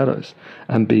into the shadows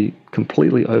and be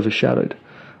completely overshadowed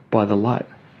by the light.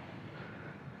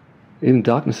 Even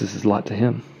darkness is light to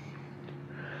him.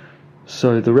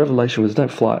 So the revelation was, don't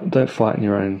fight in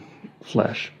your own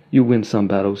flesh. You win some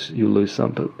battles, you lose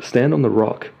some, but stand on the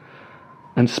rock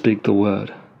and speak the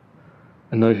word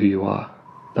and know who you are.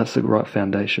 That's the right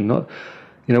foundation. Not,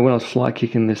 when I was fly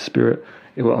kicking this spirit,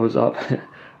 I was up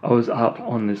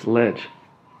on this ledge,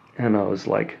 and I was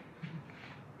like,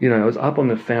 I was up on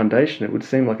the foundation. It would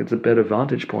seem like it's a better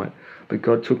vantage point, but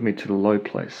God took me to the low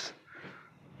place.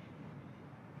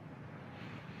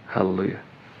 Hallelujah.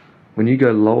 When you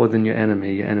go lower than your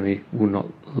enemy will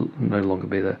no longer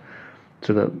be there.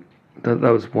 So that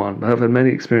was one. I've had many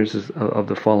experiences of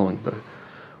the following, though,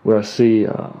 where I see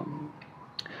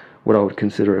what I would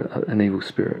consider an evil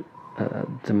spirit, a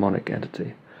demonic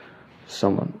entity,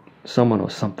 someone or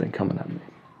something coming at me.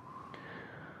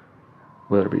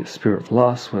 whether it be a spirit of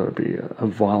lust, whether it be a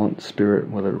violent spirit,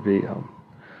 whether it be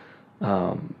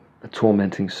a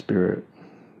tormenting spirit,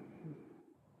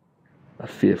 a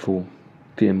fearful,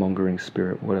 fear-mongering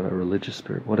spirit, whatever, a religious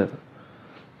spirit, whatever.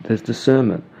 There's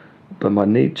discernment. But my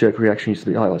knee-jerk reaction used to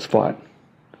be, oh, let's fight.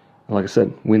 And like I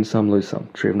said, win some, lose some,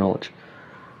 tree of knowledge,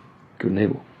 good and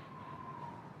evil.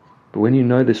 But when you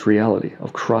know this reality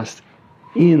of Christ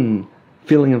in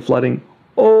filling and flooding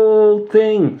all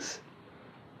things,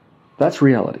 that's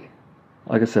reality.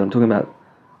 Like I said, I'm talking about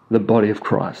the body of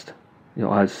Christ.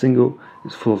 Your eye is single,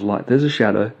 it's full of light. There's a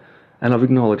shadow, and I've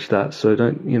acknowledged that, so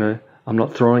don't, I'm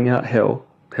not throwing out hell.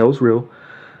 Hell's real,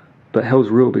 but hell's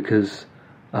real because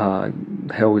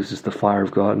hell is just the fire of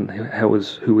God, and hell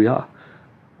is who we are.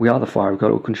 We are the fire of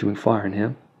God, all consuming fire in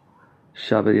Him.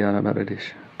 Shabbat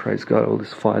Maradish. Praise God. All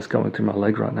this fire's going through my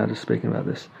leg right now just speaking about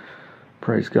this.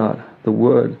 Praise God. The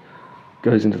word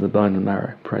goes into the bone and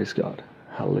marrow. Praise God.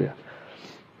 Hallelujah.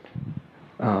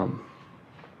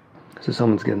 So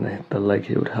someone's getting the leg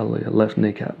healed. Hallelujah. Left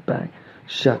kneecap, bang.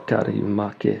 Shakari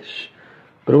makesh.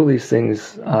 But all these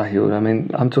things are healed. I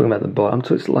mean, I'm talking about the body.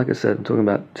 Like I said, I'm talking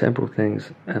about temporal things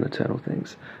and eternal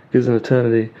things. Because in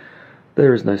eternity,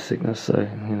 there is no sickness. So,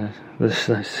 there's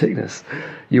no sickness.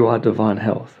 You are divine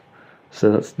health.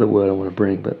 So that's the word I want to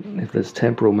bring. But if there's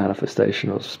temporal manifestation,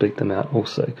 I'll speak them out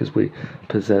also. Because we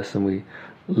possess and we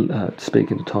speak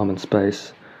into time and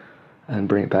space and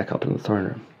bring it back up in the throne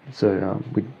room. So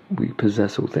we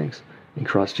possess all things in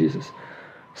Christ Jesus.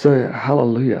 So,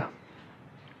 hallelujah.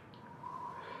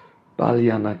 So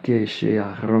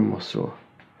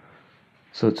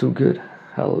it's all good.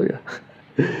 Hallelujah.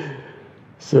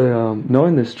 So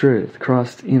knowing this truth,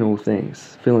 Christ in all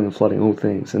things, filling and flooding all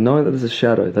things, and knowing that there's a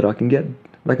shadow that I can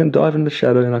dive into the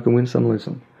shadow and I can win some, lose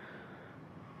some.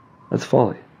 That's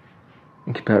folly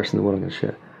in comparison to what I'm going to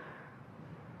share.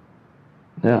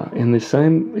 Now, in these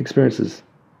same experiences,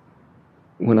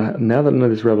 now that I know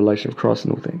this revelation of Christ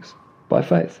in all things, by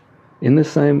faith, in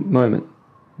this same moment,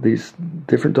 these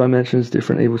different dimensions,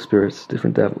 different evil spirits,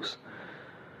 different devils,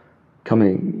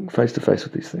 coming face to face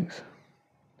with these things.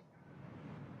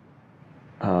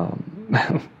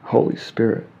 Holy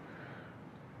Spirit.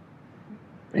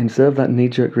 Instead of that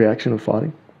knee-jerk reaction of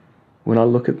fighting, when I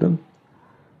look at them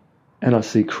and I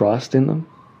see Christ in them,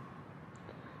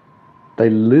 they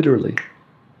literally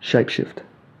shapeshift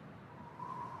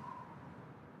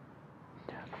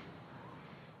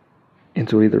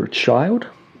into either a child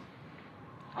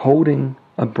holding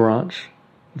a branch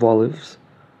of olive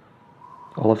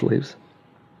leaves.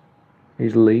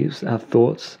 These leaves, our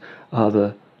thoughts, are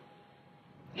the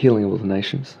healing of all the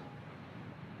nations,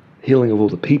 healing of all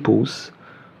the peoples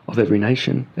of every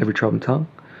nation, every tribe and tongue.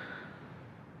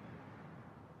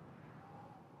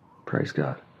 Praise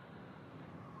God.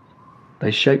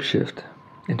 They shapeshift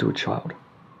into a child,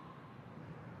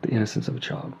 the innocence of a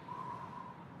child,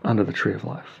 under the tree of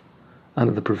life,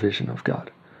 under the provision of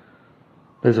God.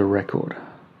 There's a record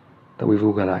that we've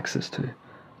all got access to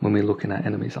when we look in our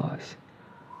enemy's eyes.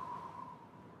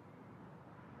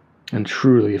 And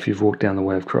truly, if you've walked down the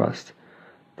way of Christ,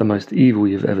 the most evil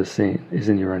you've ever seen is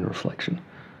in your own reflection,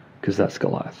 because that's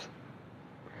Goliath.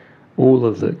 All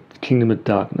of the kingdom of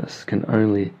darkness can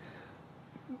only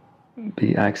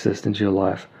be accessed into your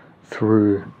life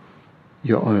through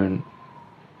your own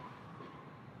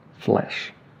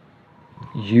flesh.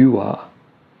 You are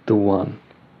the one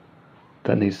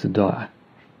that needs to die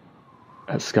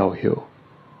at Skull Hill.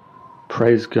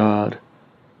 Praise God,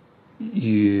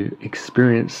 you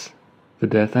experience the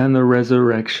death and the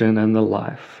resurrection and the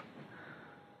life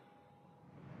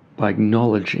by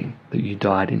acknowledging that you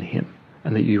died in Him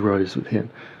and that you rose with Him.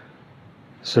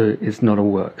 So it's not a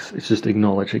works, it's just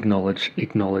acknowledge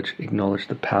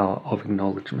the power of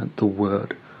acknowledgement. The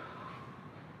word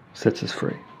sets us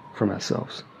free from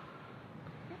ourselves.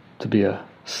 To be a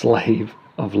slave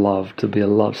of love, to be a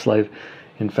love slave,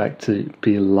 in fact to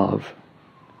be love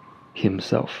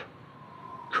Himself,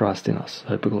 Christ in us,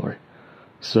 hope of glory.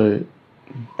 So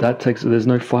there's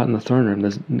no fight in the throne room.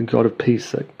 There's the God of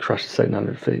peace that crushed Satan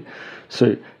under his feet.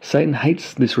 So Satan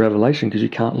hates this revelation because you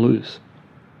can't lose.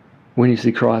 When you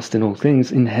see Christ in all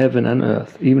things, in heaven and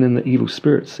earth, even in the evil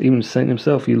spirits, even Satan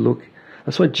himself, you look.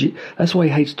 That's why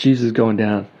he hates Jesus going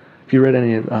down. If you read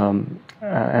any of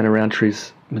Anna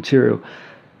Roundtree's material,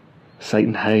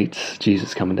 Satan hates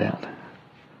Jesus coming down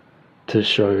to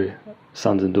show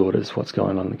sons and daughters what's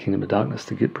going on in the kingdom of darkness,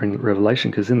 to bring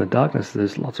revelation, because in the darkness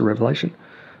there's lots of revelation.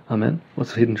 Amen.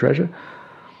 Lots of hidden treasure.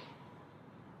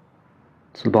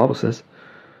 So the Bible says.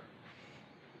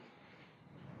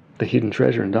 The hidden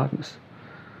treasure in darkness.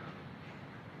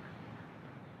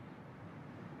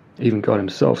 Even God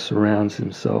himself surrounds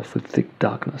himself with thick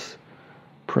darkness.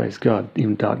 Praise God.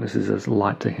 Even darkness is as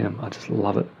light to him. I just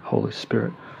love it. Holy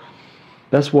Spirit.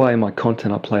 That's why in my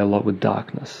content I play a lot with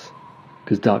darkness.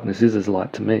 Because darkness is as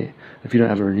light to me. If you don't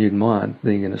have a renewed mind,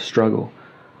 then you're going to struggle.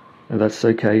 And that's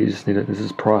okay. You just need it. This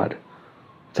is pride.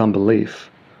 It's unbelief.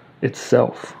 It's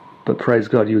self. But praise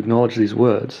God, you acknowledge these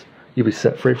words, you'll be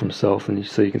set free from self, and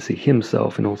so you can see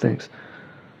himself in all things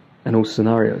and all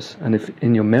scenarios. And if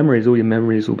in your memories, all your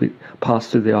memories will be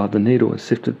passed through the eye of the needle and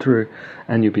sifted through,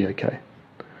 and you'll be okay.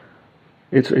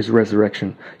 It's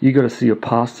resurrection. You got to see your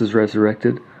past as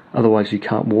resurrected, otherwise you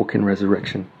can't walk in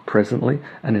resurrection presently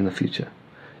and in the future.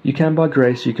 You can by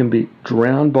grace, you can be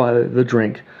drowned by the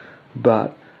drink,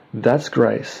 but that's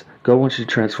grace. God wants you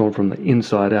to transform from the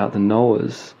inside out. The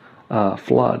Noah's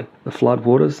flood, the flood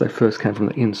waters, they first came from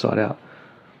the inside out.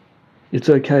 It's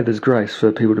okay, there's grace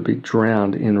for people to be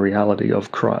drowned in reality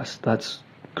of Christ. That's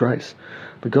grace.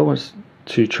 But God wants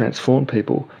to transform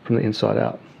people from the inside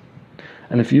out.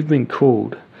 And if you've been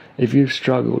called, if you've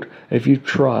struggled, if you've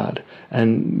tried,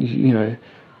 and,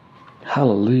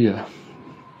 hallelujah,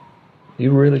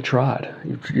 you really tried,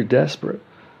 you're desperate,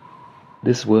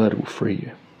 this word will free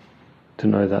you to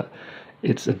know that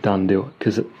it's a done deal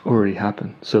because it already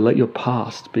happened. So let your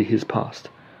past be his past.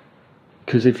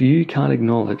 Because if you can't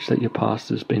acknowledge that your past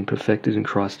has been perfected in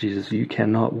Christ Jesus, you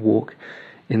cannot walk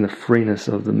in the freeness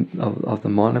of the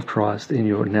mind of Christ in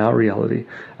your now reality.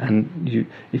 And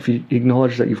if you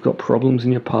acknowledge that you've got problems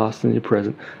in your past and your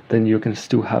present, then you can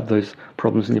still have those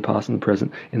problems in your past and the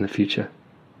present in the future.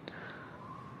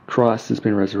 Christ has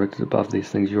been resurrected above these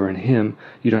things. You're in him.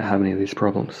 You don't have any of these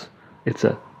problems. It's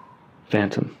a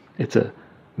phantom. It's a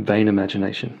vain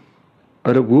imagination.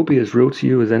 But it will be as real to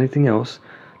you as anything else,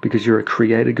 because you're a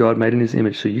created God made in his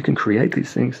image, so you can create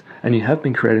these things, and you have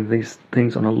been creating these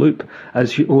things on a loop,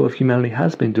 as all of humanity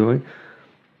has been doing.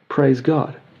 Praise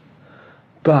God.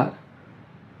 But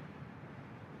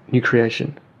new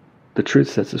creation, the truth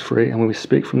sets us free, and when we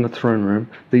speak from the throne room,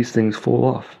 these things fall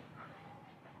off.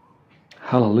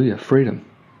 Hallelujah. Freedom.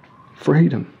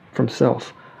 Freedom from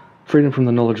self. Freedom from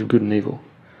the knowledge of good and evil.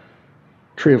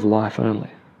 Tree of life only.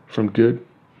 From good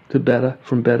to better,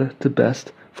 from better to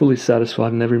best, fully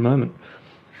satisfied in every moment.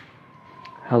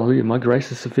 Hallelujah. My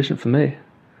grace is sufficient for me.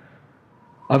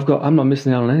 I'm not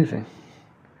missing out on anything.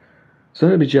 So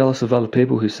don't be jealous of other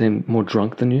people who seem more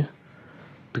drunk than you,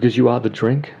 because you are the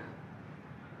drink.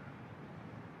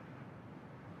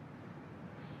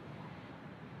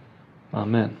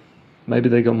 Amen. Maybe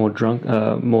they got more drunk,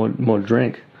 more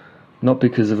drink, not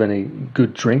because of any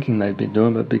good drinking they've been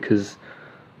doing, but because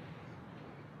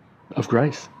of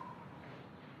grace.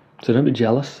 So don't be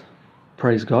jealous.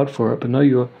 Praise God for it, but know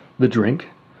you're the drink.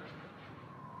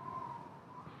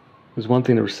 There's one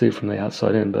thing to receive from the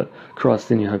outside in, but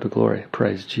Christ in your hope of glory.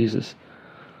 Praise Jesus.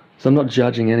 So I'm not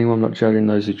judging anyone. I'm not judging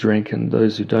those who drink and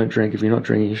those who don't drink. If you're not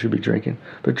drinking, you should be drinking.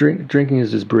 But drinking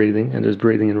is just breathing, and just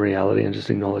breathing in reality and just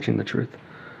acknowledging the truth.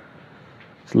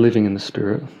 It's living in the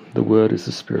Spirit. The Word is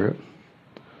the Spirit.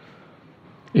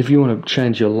 If you want to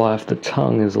change your life, the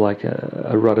tongue is like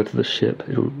a rudder to the ship.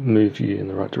 It'll move you in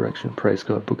the right direction. Praise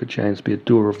God. Book of James, be a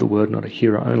doer of the word, not a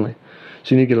hearer only.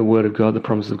 So you need to get the word of God, the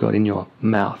promises of God in your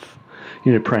mouth.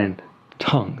 You need to pray in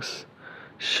tongues.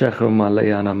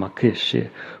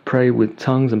 Pray with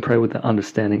tongues and pray with the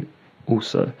understanding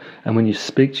also. And when you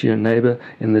speak to your neighbor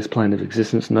in this plane of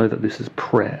existence, know that this is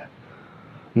prayer.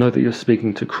 Know that you're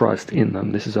speaking to Christ in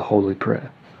them. This is a holy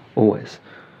prayer. Always.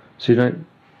 So you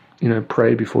don't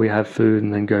pray before you have food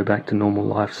and then go back to normal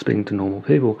life, speaking to normal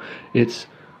people. It's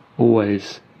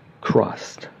always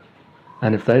Christ.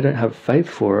 And if they don't have faith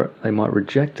for it, they might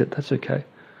reject it. That's okay.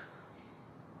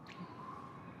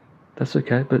 That's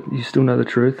okay, but you still know the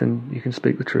truth and you can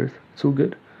speak the truth. It's all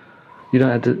good. You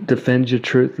don't have to defend your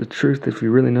truth. The truth, if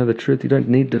you really know the truth, you don't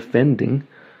need defending.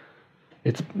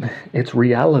 It's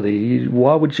reality.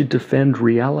 Why would you defend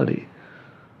reality?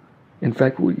 In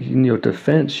fact, in your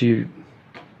defense, you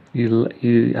seem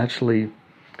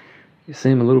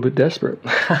a little bit desperate.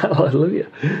 Hallelujah.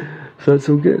 So it's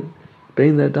all good.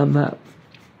 Been there, done that.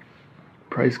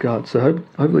 Praise God. So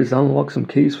hopefully it's unlocked some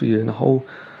keys for you in a whole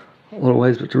lot of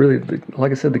ways. But really,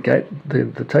 like I said, the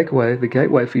takeaway, the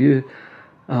gateway for you,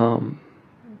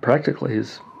 practically,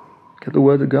 is get the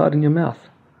word of God in your mouth.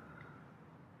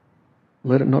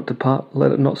 Let it not depart.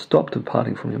 Let it not stop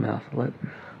departing from your mouth.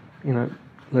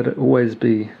 Let it always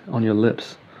be on your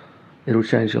lips. It'll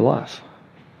change your life.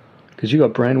 Because you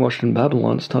got brainwashed in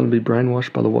Babylon. It's time to be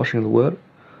brainwashed by the washing of the word,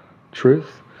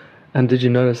 truth. And did you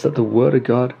notice that the word of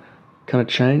God kind of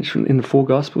changed in the four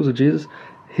Gospels of Jesus?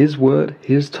 His word,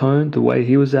 his tone, the way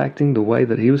he was acting, the way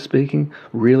that he was speaking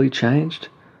really changed.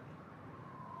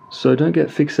 So don't get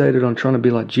fixated on trying to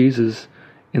be like Jesus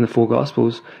in the 4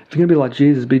 Gospels. If you're going to be like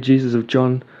Jesus, be Jesus of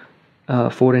John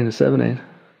 14 to 17.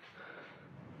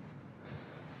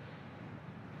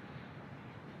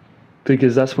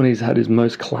 Because that's when he's had his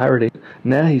most clarity.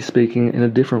 Now he's speaking in a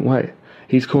different way.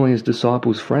 He's calling his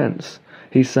disciples friends.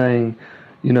 He's saying,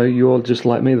 you're just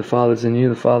like me. The Father's in you,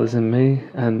 the Father's in me,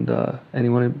 and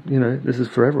anyone, this is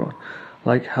for everyone.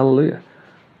 Like, hallelujah.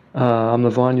 I'm the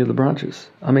vine, you're the branches.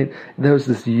 I mean, there was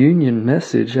this union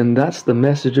message, and that's the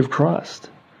message of Christ.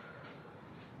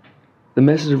 The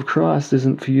message of Christ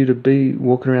isn't for you to be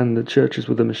walking around the churches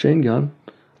with a machine gun,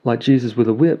 like Jesus with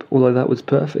a whip, although that was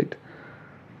perfect.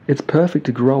 It's perfect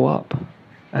to grow up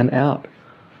and out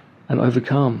and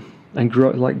overcome and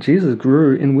grow. Like Jesus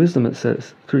grew in wisdom, it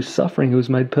says. Through suffering, he was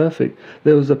made perfect.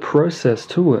 There was a process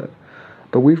to it.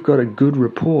 But we've got a good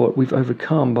report. We've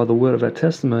overcome by the word of our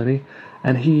testimony,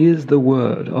 and he is the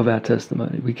word of our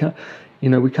testimony. We can't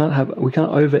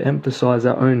overemphasize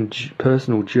our own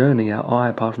personal journey, our I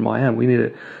apart from I am. We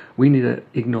need to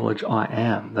acknowledge I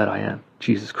am,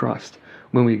 Jesus Christ.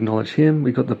 When we acknowledge him,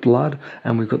 we've got the blood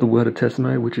and we've got the word of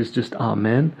testimony, which is just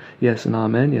amen, yes and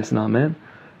amen, yes and amen,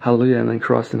 hallelujah, and then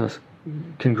Christ in us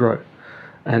can grow.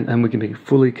 And we can be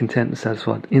fully content and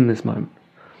satisfied in this moment.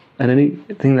 And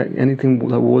anything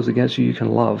that wars against you, you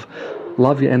can love.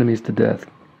 Love your enemies to death.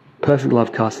 Perfect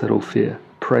love casts out all fear.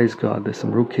 Praise God. There's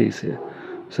some real keys here.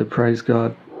 So praise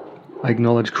God. I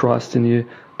acknowledge Christ in you.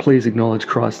 Please acknowledge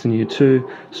Christ in you too.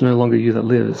 It's no longer you that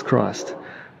live, it's Christ.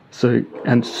 So,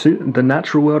 and the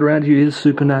natural world around you is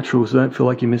supernatural, so don't feel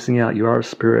like you're missing out. You are a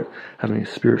spirit having a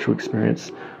spiritual experience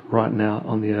right now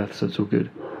on the earth, so it's all good.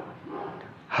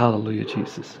 Hallelujah,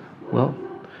 Jesus. Well,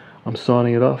 I'm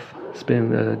signing it off. It's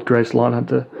been Grace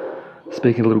Linehunter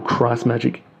speaking a little Christ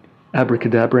magic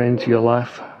abracadabra into your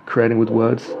life, creating with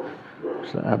words,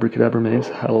 which abracadabra means.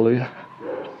 Hallelujah.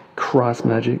 Christ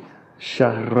magic.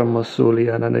 Shahramasuli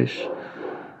ananish.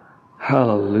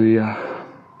 Hallelujah.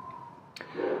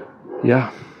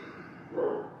 Yeah.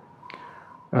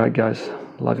 Alright guys,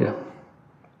 love you.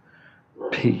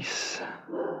 Peace.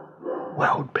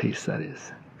 World peace, that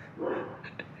is.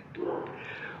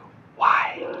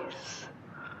 Wise.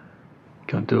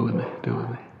 Go on, do it with me.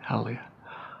 Hallelujah.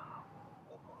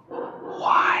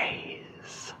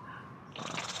 Wise.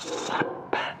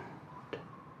 Serpent.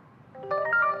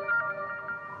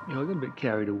 I got a bit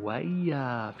carried away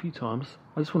a few times.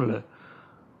 I just wanted to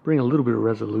bring a little bit of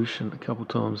resolution a couple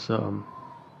times.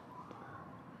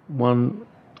 One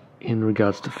in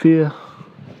regards to fear,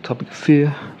 topic of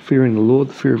fear, fearing the Lord,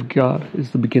 the fear of God is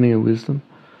the beginning of wisdom.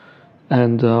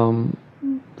 And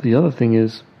the other thing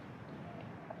is,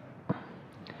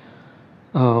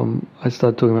 I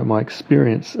started talking about my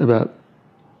experience about,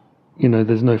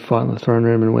 there's no fight in the throne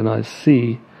room, and when I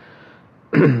see,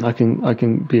 I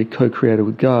can be a co-creator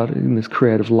with God in this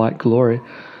creative light glory.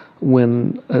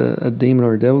 When a demon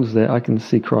or a devil's there, I can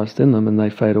see Christ in them and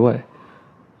they fade away.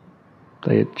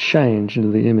 They change into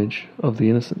the image of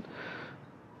the innocent.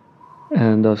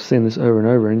 And I've seen this over and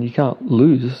over, and you can't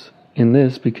lose in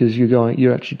this because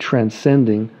you're actually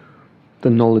transcending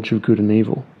the knowledge of good and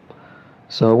evil.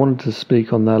 So I wanted to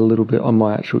speak on that a little bit on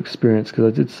my actual experience,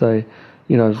 because I did say,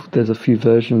 there's a few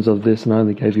versions of this, and I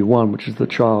only gave you one, which is the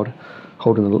child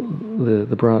holding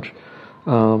the branch.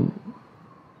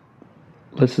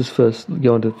 Let's just first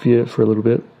go into fear for a little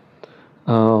bit.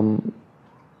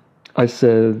 I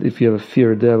said if you have a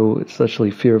fear of the devil, it's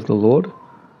actually fear of the Lord.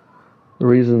 The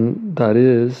reason that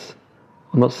is,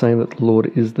 I'm not saying that the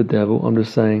Lord is the devil. I'm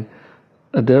just saying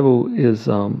a devil is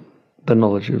the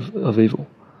knowledge of evil.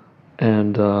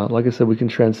 And like I said, we can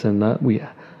transcend that. We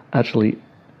actually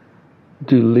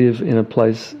do live in a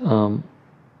place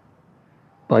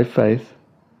by faith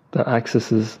that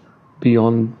accesses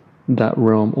beyond that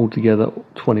realm altogether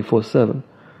 24/7.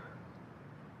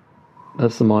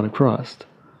 That's the mind of Christ.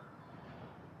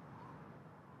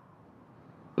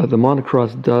 But the mind of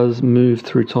Christ does move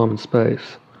through time and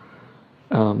space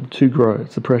to grow.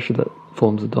 It's the pressure that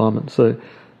forms a diamond. So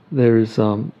there is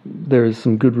some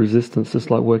good resistance, just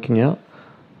like working out.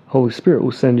 Holy Spirit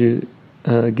will send you,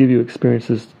 give you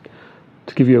experiences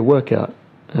to give you a workout,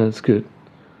 and it's good.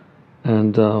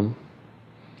 And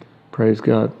praise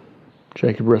God.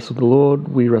 Jacob wrestled the Lord,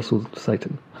 we wrestled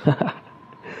Satan.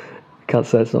 Can't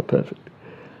say it's not perfect.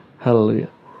 Hallelujah.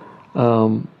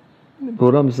 But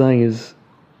what I'm saying is,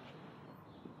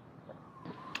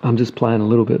 I'm just playing a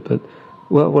little bit, but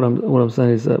what I'm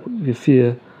saying is that you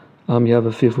fear, you have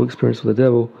a fearful experience with the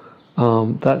devil.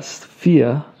 That's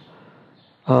fear.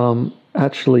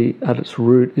 Actually, at its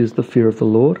root is the fear of the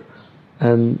Lord,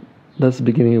 and that's the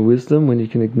beginning of wisdom when you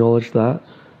can acknowledge that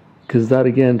because that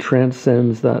again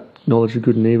transcends that knowledge of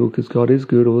good and evil, because God is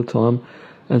good all the time,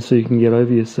 and so you can get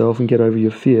over yourself and get over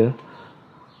your fear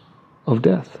of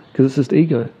death, because it's just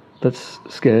ego that's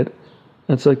scared.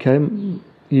 And it's okay.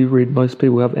 You read, most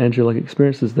people have angelic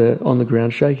experiences. They're on the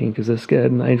ground shaking because they're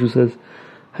scared, and the angel says,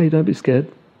 hey, don't be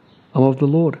scared, I'm of the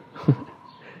Lord.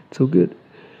 It's all good.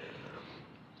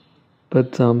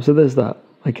 But so there's that.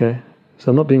 Okay, so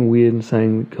I'm not being weird and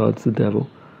saying God's the devil,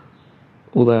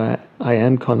 although I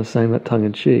am kind of saying that tongue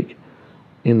in cheek,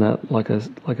 in that, like I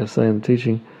say in the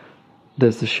teaching,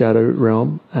 there's the shadow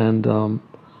realm, and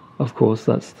of course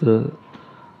that's the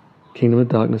kingdom of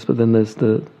darkness, but then there's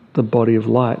the body of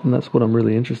light, and that's what I'm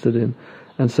really interested in.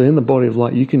 And so in the body of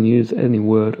light, you can use any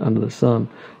word under the sun,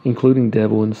 including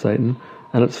devil and Satan,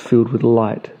 and it's filled with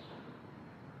light.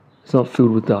 It's not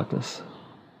filled with darkness.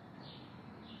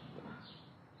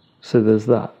 So there's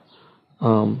that.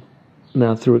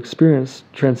 Now, through experience,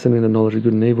 transcending the knowledge of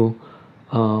good and evil,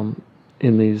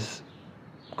 in these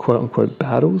quote-unquote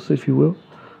battles, if you will,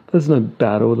 there's no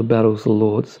battle. The battle's the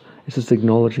Lord's. It's just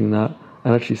acknowledging that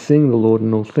and actually seeing the Lord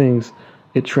in all things.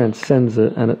 It transcends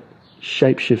it, and it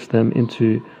shapeshifts them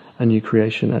into a new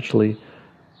creation, actually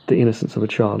the innocence of a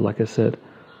child, like I said.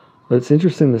 But it's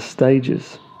interesting the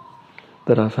stages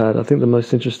that I've had. I think the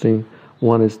most interesting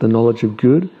one is the knowledge of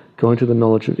good, going to the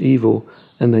knowledge of evil,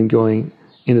 and then going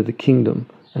into the kingdom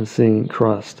and seeing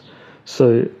Christ.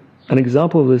 So an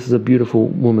example of this is a beautiful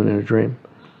woman in a dream.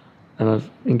 And I've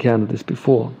encountered this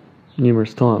before,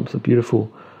 numerous times. A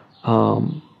beautiful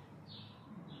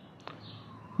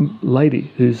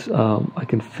lady who's, I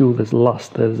can feel there's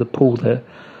lust, there's a pull there.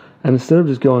 And instead of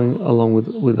just going along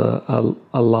with a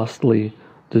lustly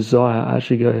desire, I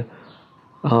actually go,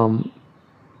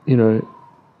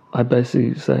 I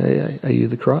basically say, hey, are you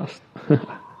the Christ? I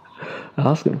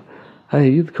ask him, hey,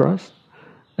 are you the Christ?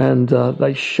 And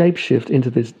they shapeshift into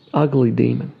this ugly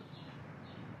demon.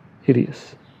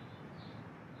 Hideous.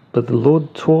 But the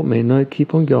Lord taught me, no,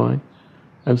 keep on going.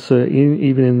 And so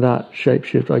even in that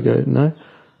shapeshift, I go, no,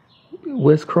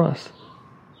 where's Christ?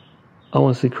 I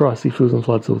want to see Christ. He fills and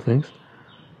floods all things.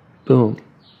 Boom.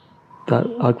 That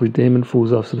ugly demon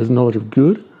falls off. So there's knowledge of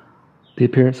good, the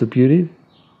appearance of beauty,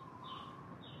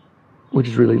 which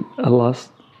is really a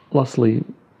lustly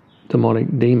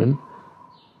demonic demon,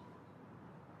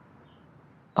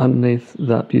 underneath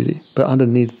that beauty. But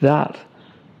underneath that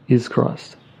is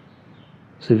Christ.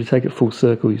 So if you take it full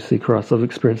circle, you see Christ. I've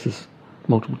experienced this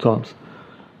multiple times.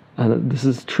 And this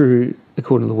is true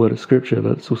according to the word of Scripture,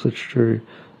 but it's also true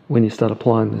when you start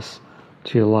applying this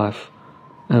to your life.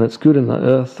 And it's good in the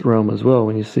earth realm as well,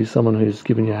 when you see someone who's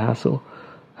giving you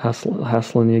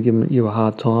hassling you, giving you a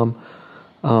hard time,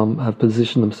 have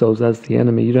positioned themselves as the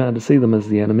enemy. You don't have to see them as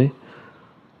the enemy.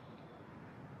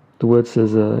 The word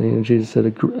says, Jesus said,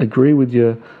 agree with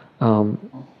your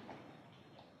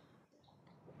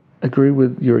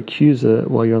accuser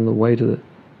while you're on the way to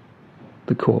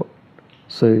the court,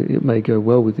 so it may go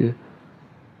well with you.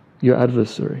 Your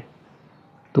adversary,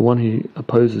 the one who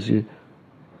opposes you,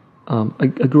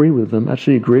 agree with them,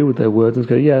 actually agree with their words and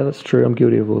go, yeah, that's true, I'm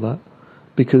guilty of all that.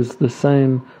 Because the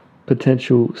same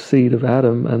potential seed of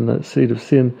Adam and the seed of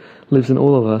sin lives in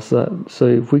all of us. So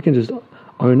if we can just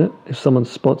own it, if someone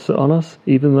spots it on us,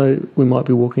 even though we might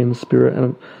be walking in the Spirit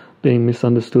and being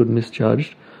misunderstood,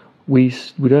 misjudged, we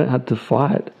don't have to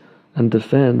fight and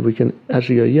defend. We can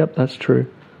actually go, yep, that's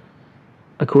true.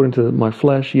 According to my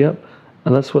flesh, yep.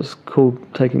 And that's what's called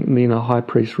taking, high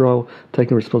priest role,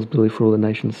 taking responsibility for all the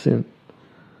nation's sin.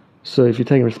 So if you're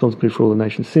taking responsibility for all the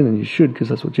nation's sin, and you should, because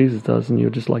that's what Jesus does, and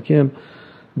you're just like him,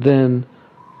 then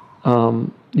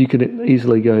you could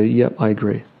easily go, yep, I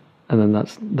agree. And then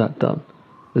that's that done.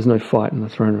 There's no fight in the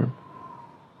throne room.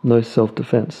 No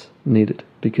self-defense needed,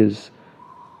 because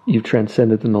you've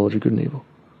transcended the knowledge of good and evil.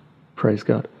 Praise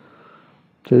God.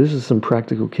 So this is some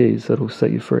practical keys that will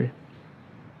set you free.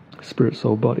 Spirit,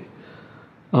 soul, body.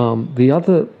 The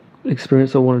other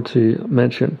experience I wanted to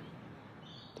mention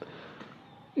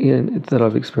that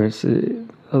I've experienced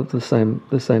of the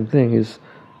same thing is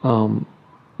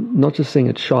not just seeing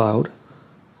a child,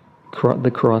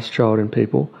 the Christ child in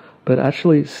people, but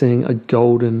actually seeing a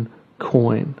golden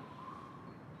coin.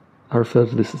 I refer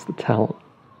to this as the talent.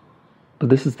 But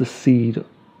this is the seed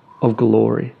of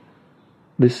glory.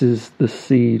 This is the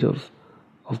seed of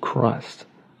Christ.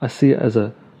 I see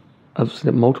it I've seen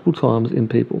it multiple times in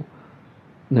people.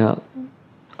 Now,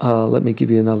 let me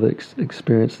give you another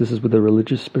experience. This is with a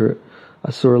religious spirit.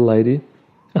 I saw a lady,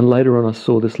 and later on I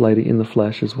saw this lady in the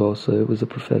flesh as well, so it was a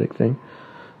prophetic thing.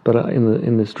 But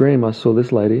in this dream, I saw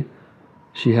this lady.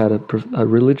 She had a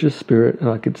religious spirit, and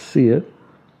I could see it.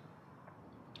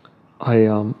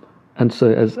 And And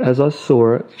so as I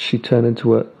saw it, she turned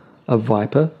into a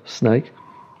viper, snake.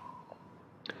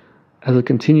 As I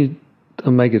continued to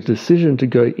make a decision to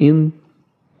go in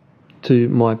to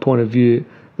my point of view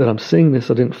that I'm seeing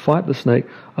this, I didn't fight the snake.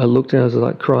 I looked down, I was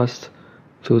like, Christ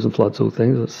fills and floods all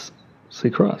things. Let's see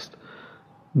Christ.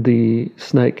 The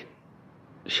snake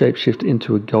shapeshifted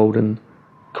into a golden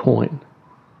coin.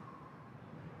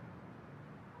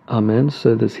 Amen.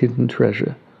 So there's hidden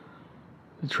treasure.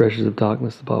 The treasures of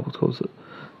darkness, the Bible calls it.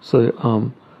 So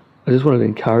I just wanted to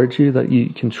encourage you that you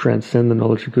can transcend the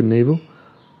knowledge of good and evil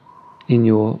in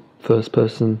your first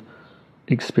person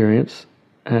experience.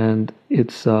 And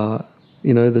it's,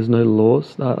 there's no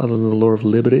laws other than the law of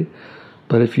liberty.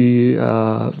 But if you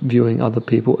are viewing other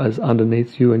people as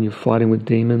underneath you and you're fighting with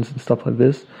demons and stuff like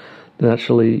this, then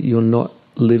actually you're not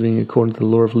living according to the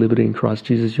law of liberty in Christ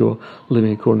Jesus. You're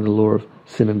living according to the law of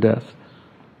sin and death.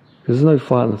 Because there's no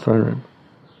fight in the throne room.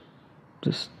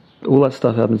 Just all that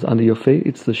stuff happens under your feet.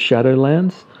 It's the shadow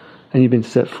lands, and you've been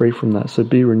set free from that. So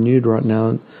be renewed right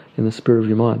now in the spirit of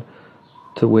your mind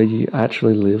to where you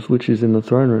actually live, which is in the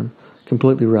throne room,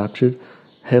 completely raptured,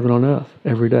 heaven on earth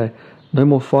every day. No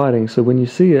more fighting. So when you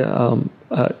see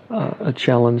a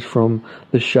challenge from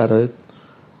the shadow,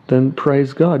 then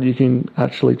praise God. You can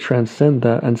actually transcend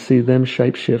that and see them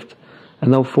shapeshift,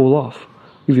 and they'll fall off.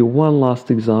 I'll give you one last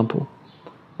example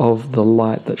of the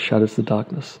light that shatters the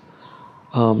darkness.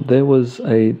 There was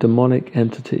a demonic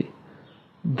entity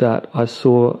that I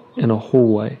saw in a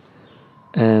hallway,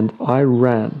 and I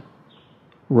ran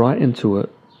right into it,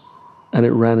 and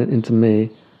it ran into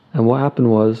me. And what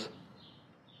happened was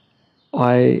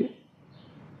I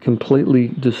completely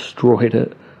destroyed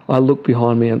it. I looked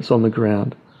behind me and it's on the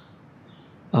ground.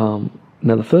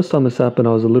 Now the first time this happened,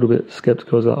 I was a little bit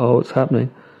skeptical. I was like, oh, it's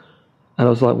happening. And I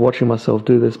was like watching myself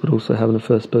do this, but also having a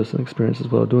first person experience as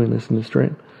well, doing this in this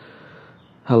dream.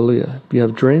 Hallelujah. If you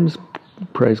have dreams,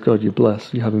 praise God, you're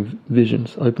blessed. You're having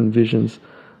visions, open visions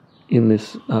in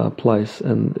this place,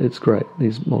 and it's great.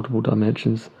 These multiple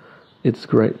dimensions, it's a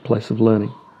great place of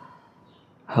learning.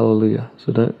 Hallelujah.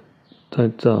 So don't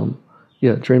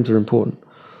dreams are important.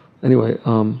 Anyway,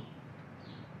 so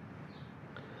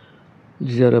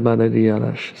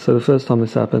the first time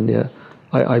this happened,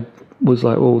 I was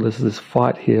like, oh, there's this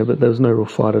fight here, but there was no real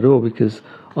fight at all because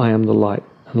I am the light.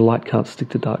 And light can't stick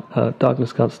to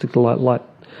darkness can't stick to light. Light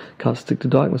can't stick to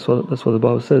darkness. Well, that's what the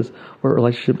Bible says. What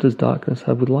relationship does darkness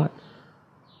have with light?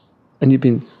 And you've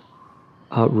been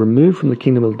removed from the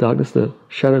kingdom of darkness, the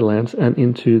shadowlands, and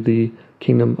into the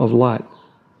kingdom of light.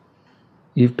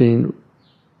 You've been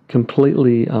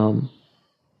completely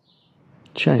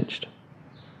changed.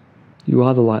 You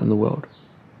are the light in the world.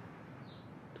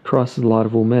 Christ is the light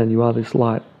of all men. You are this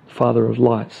light, Father of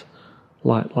lights.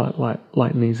 Light, light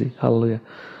and easy. Hallelujah.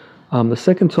 The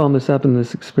second time this happened,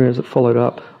 this experience that followed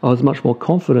up, I was much more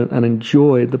confident and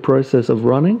enjoyed the process of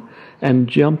running and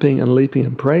jumping and leaping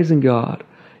and praising God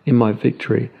in my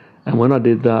victory. And when I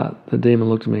did that, the demon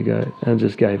looked at me and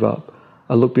just gave up.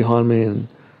 I looked behind me and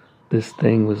this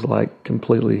thing was like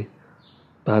completely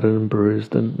battered and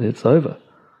bruised, and it's over.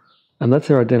 And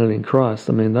that's our identity in Christ.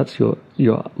 I mean, that's your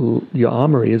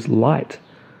armory is light.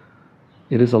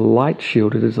 It is a light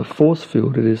shield. It is a force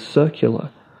field. It is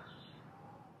circular.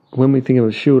 When we think of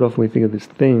a shield, often we think of this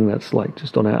thing that's like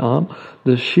just on our arm.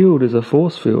 The shield is a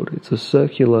force field. It's a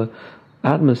circular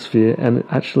atmosphere, and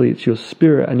actually it's your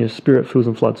spirit, and your spirit fills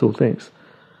and floods all things.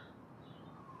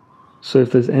 So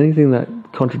if there's anything that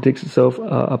contradicts itself,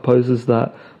 opposes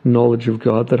that knowledge of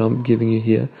God that I'm giving you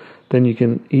here, then you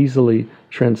can easily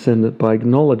transcend it by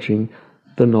acknowledging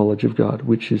the knowledge of God,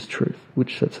 which is truth,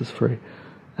 which sets us free.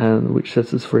 And which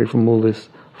sets us free from all this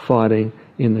fighting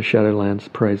in the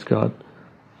Shadowlands. Praise God.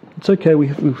 It's okay.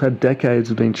 We've had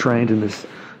decades of being trained in this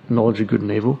knowledge of good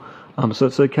and evil. So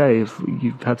it's okay if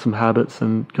you've had some habits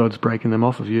and God's breaking them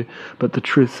off of you. But the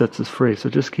truth sets us free. So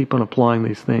just keep on applying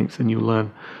these things and you'll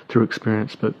learn through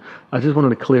experience. But I just wanted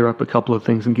to clear up a couple of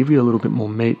things and give you a little bit more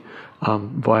meat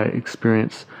via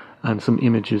experience and some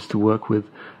images to work with.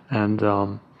 And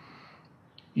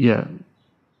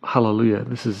hallelujah,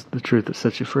 this is the truth that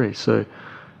sets you free. So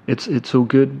it's all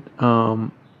good.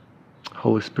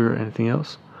 Holy Spirit, anything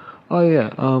else? Oh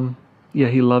yeah,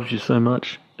 He loves you so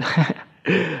much.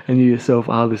 And you yourself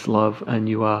are this love, and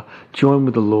you are joined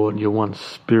with the Lord, you're one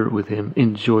spirit with Him.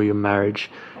 Enjoy your marriage,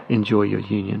 enjoy your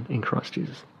union in Christ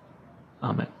Jesus.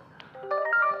 Amen.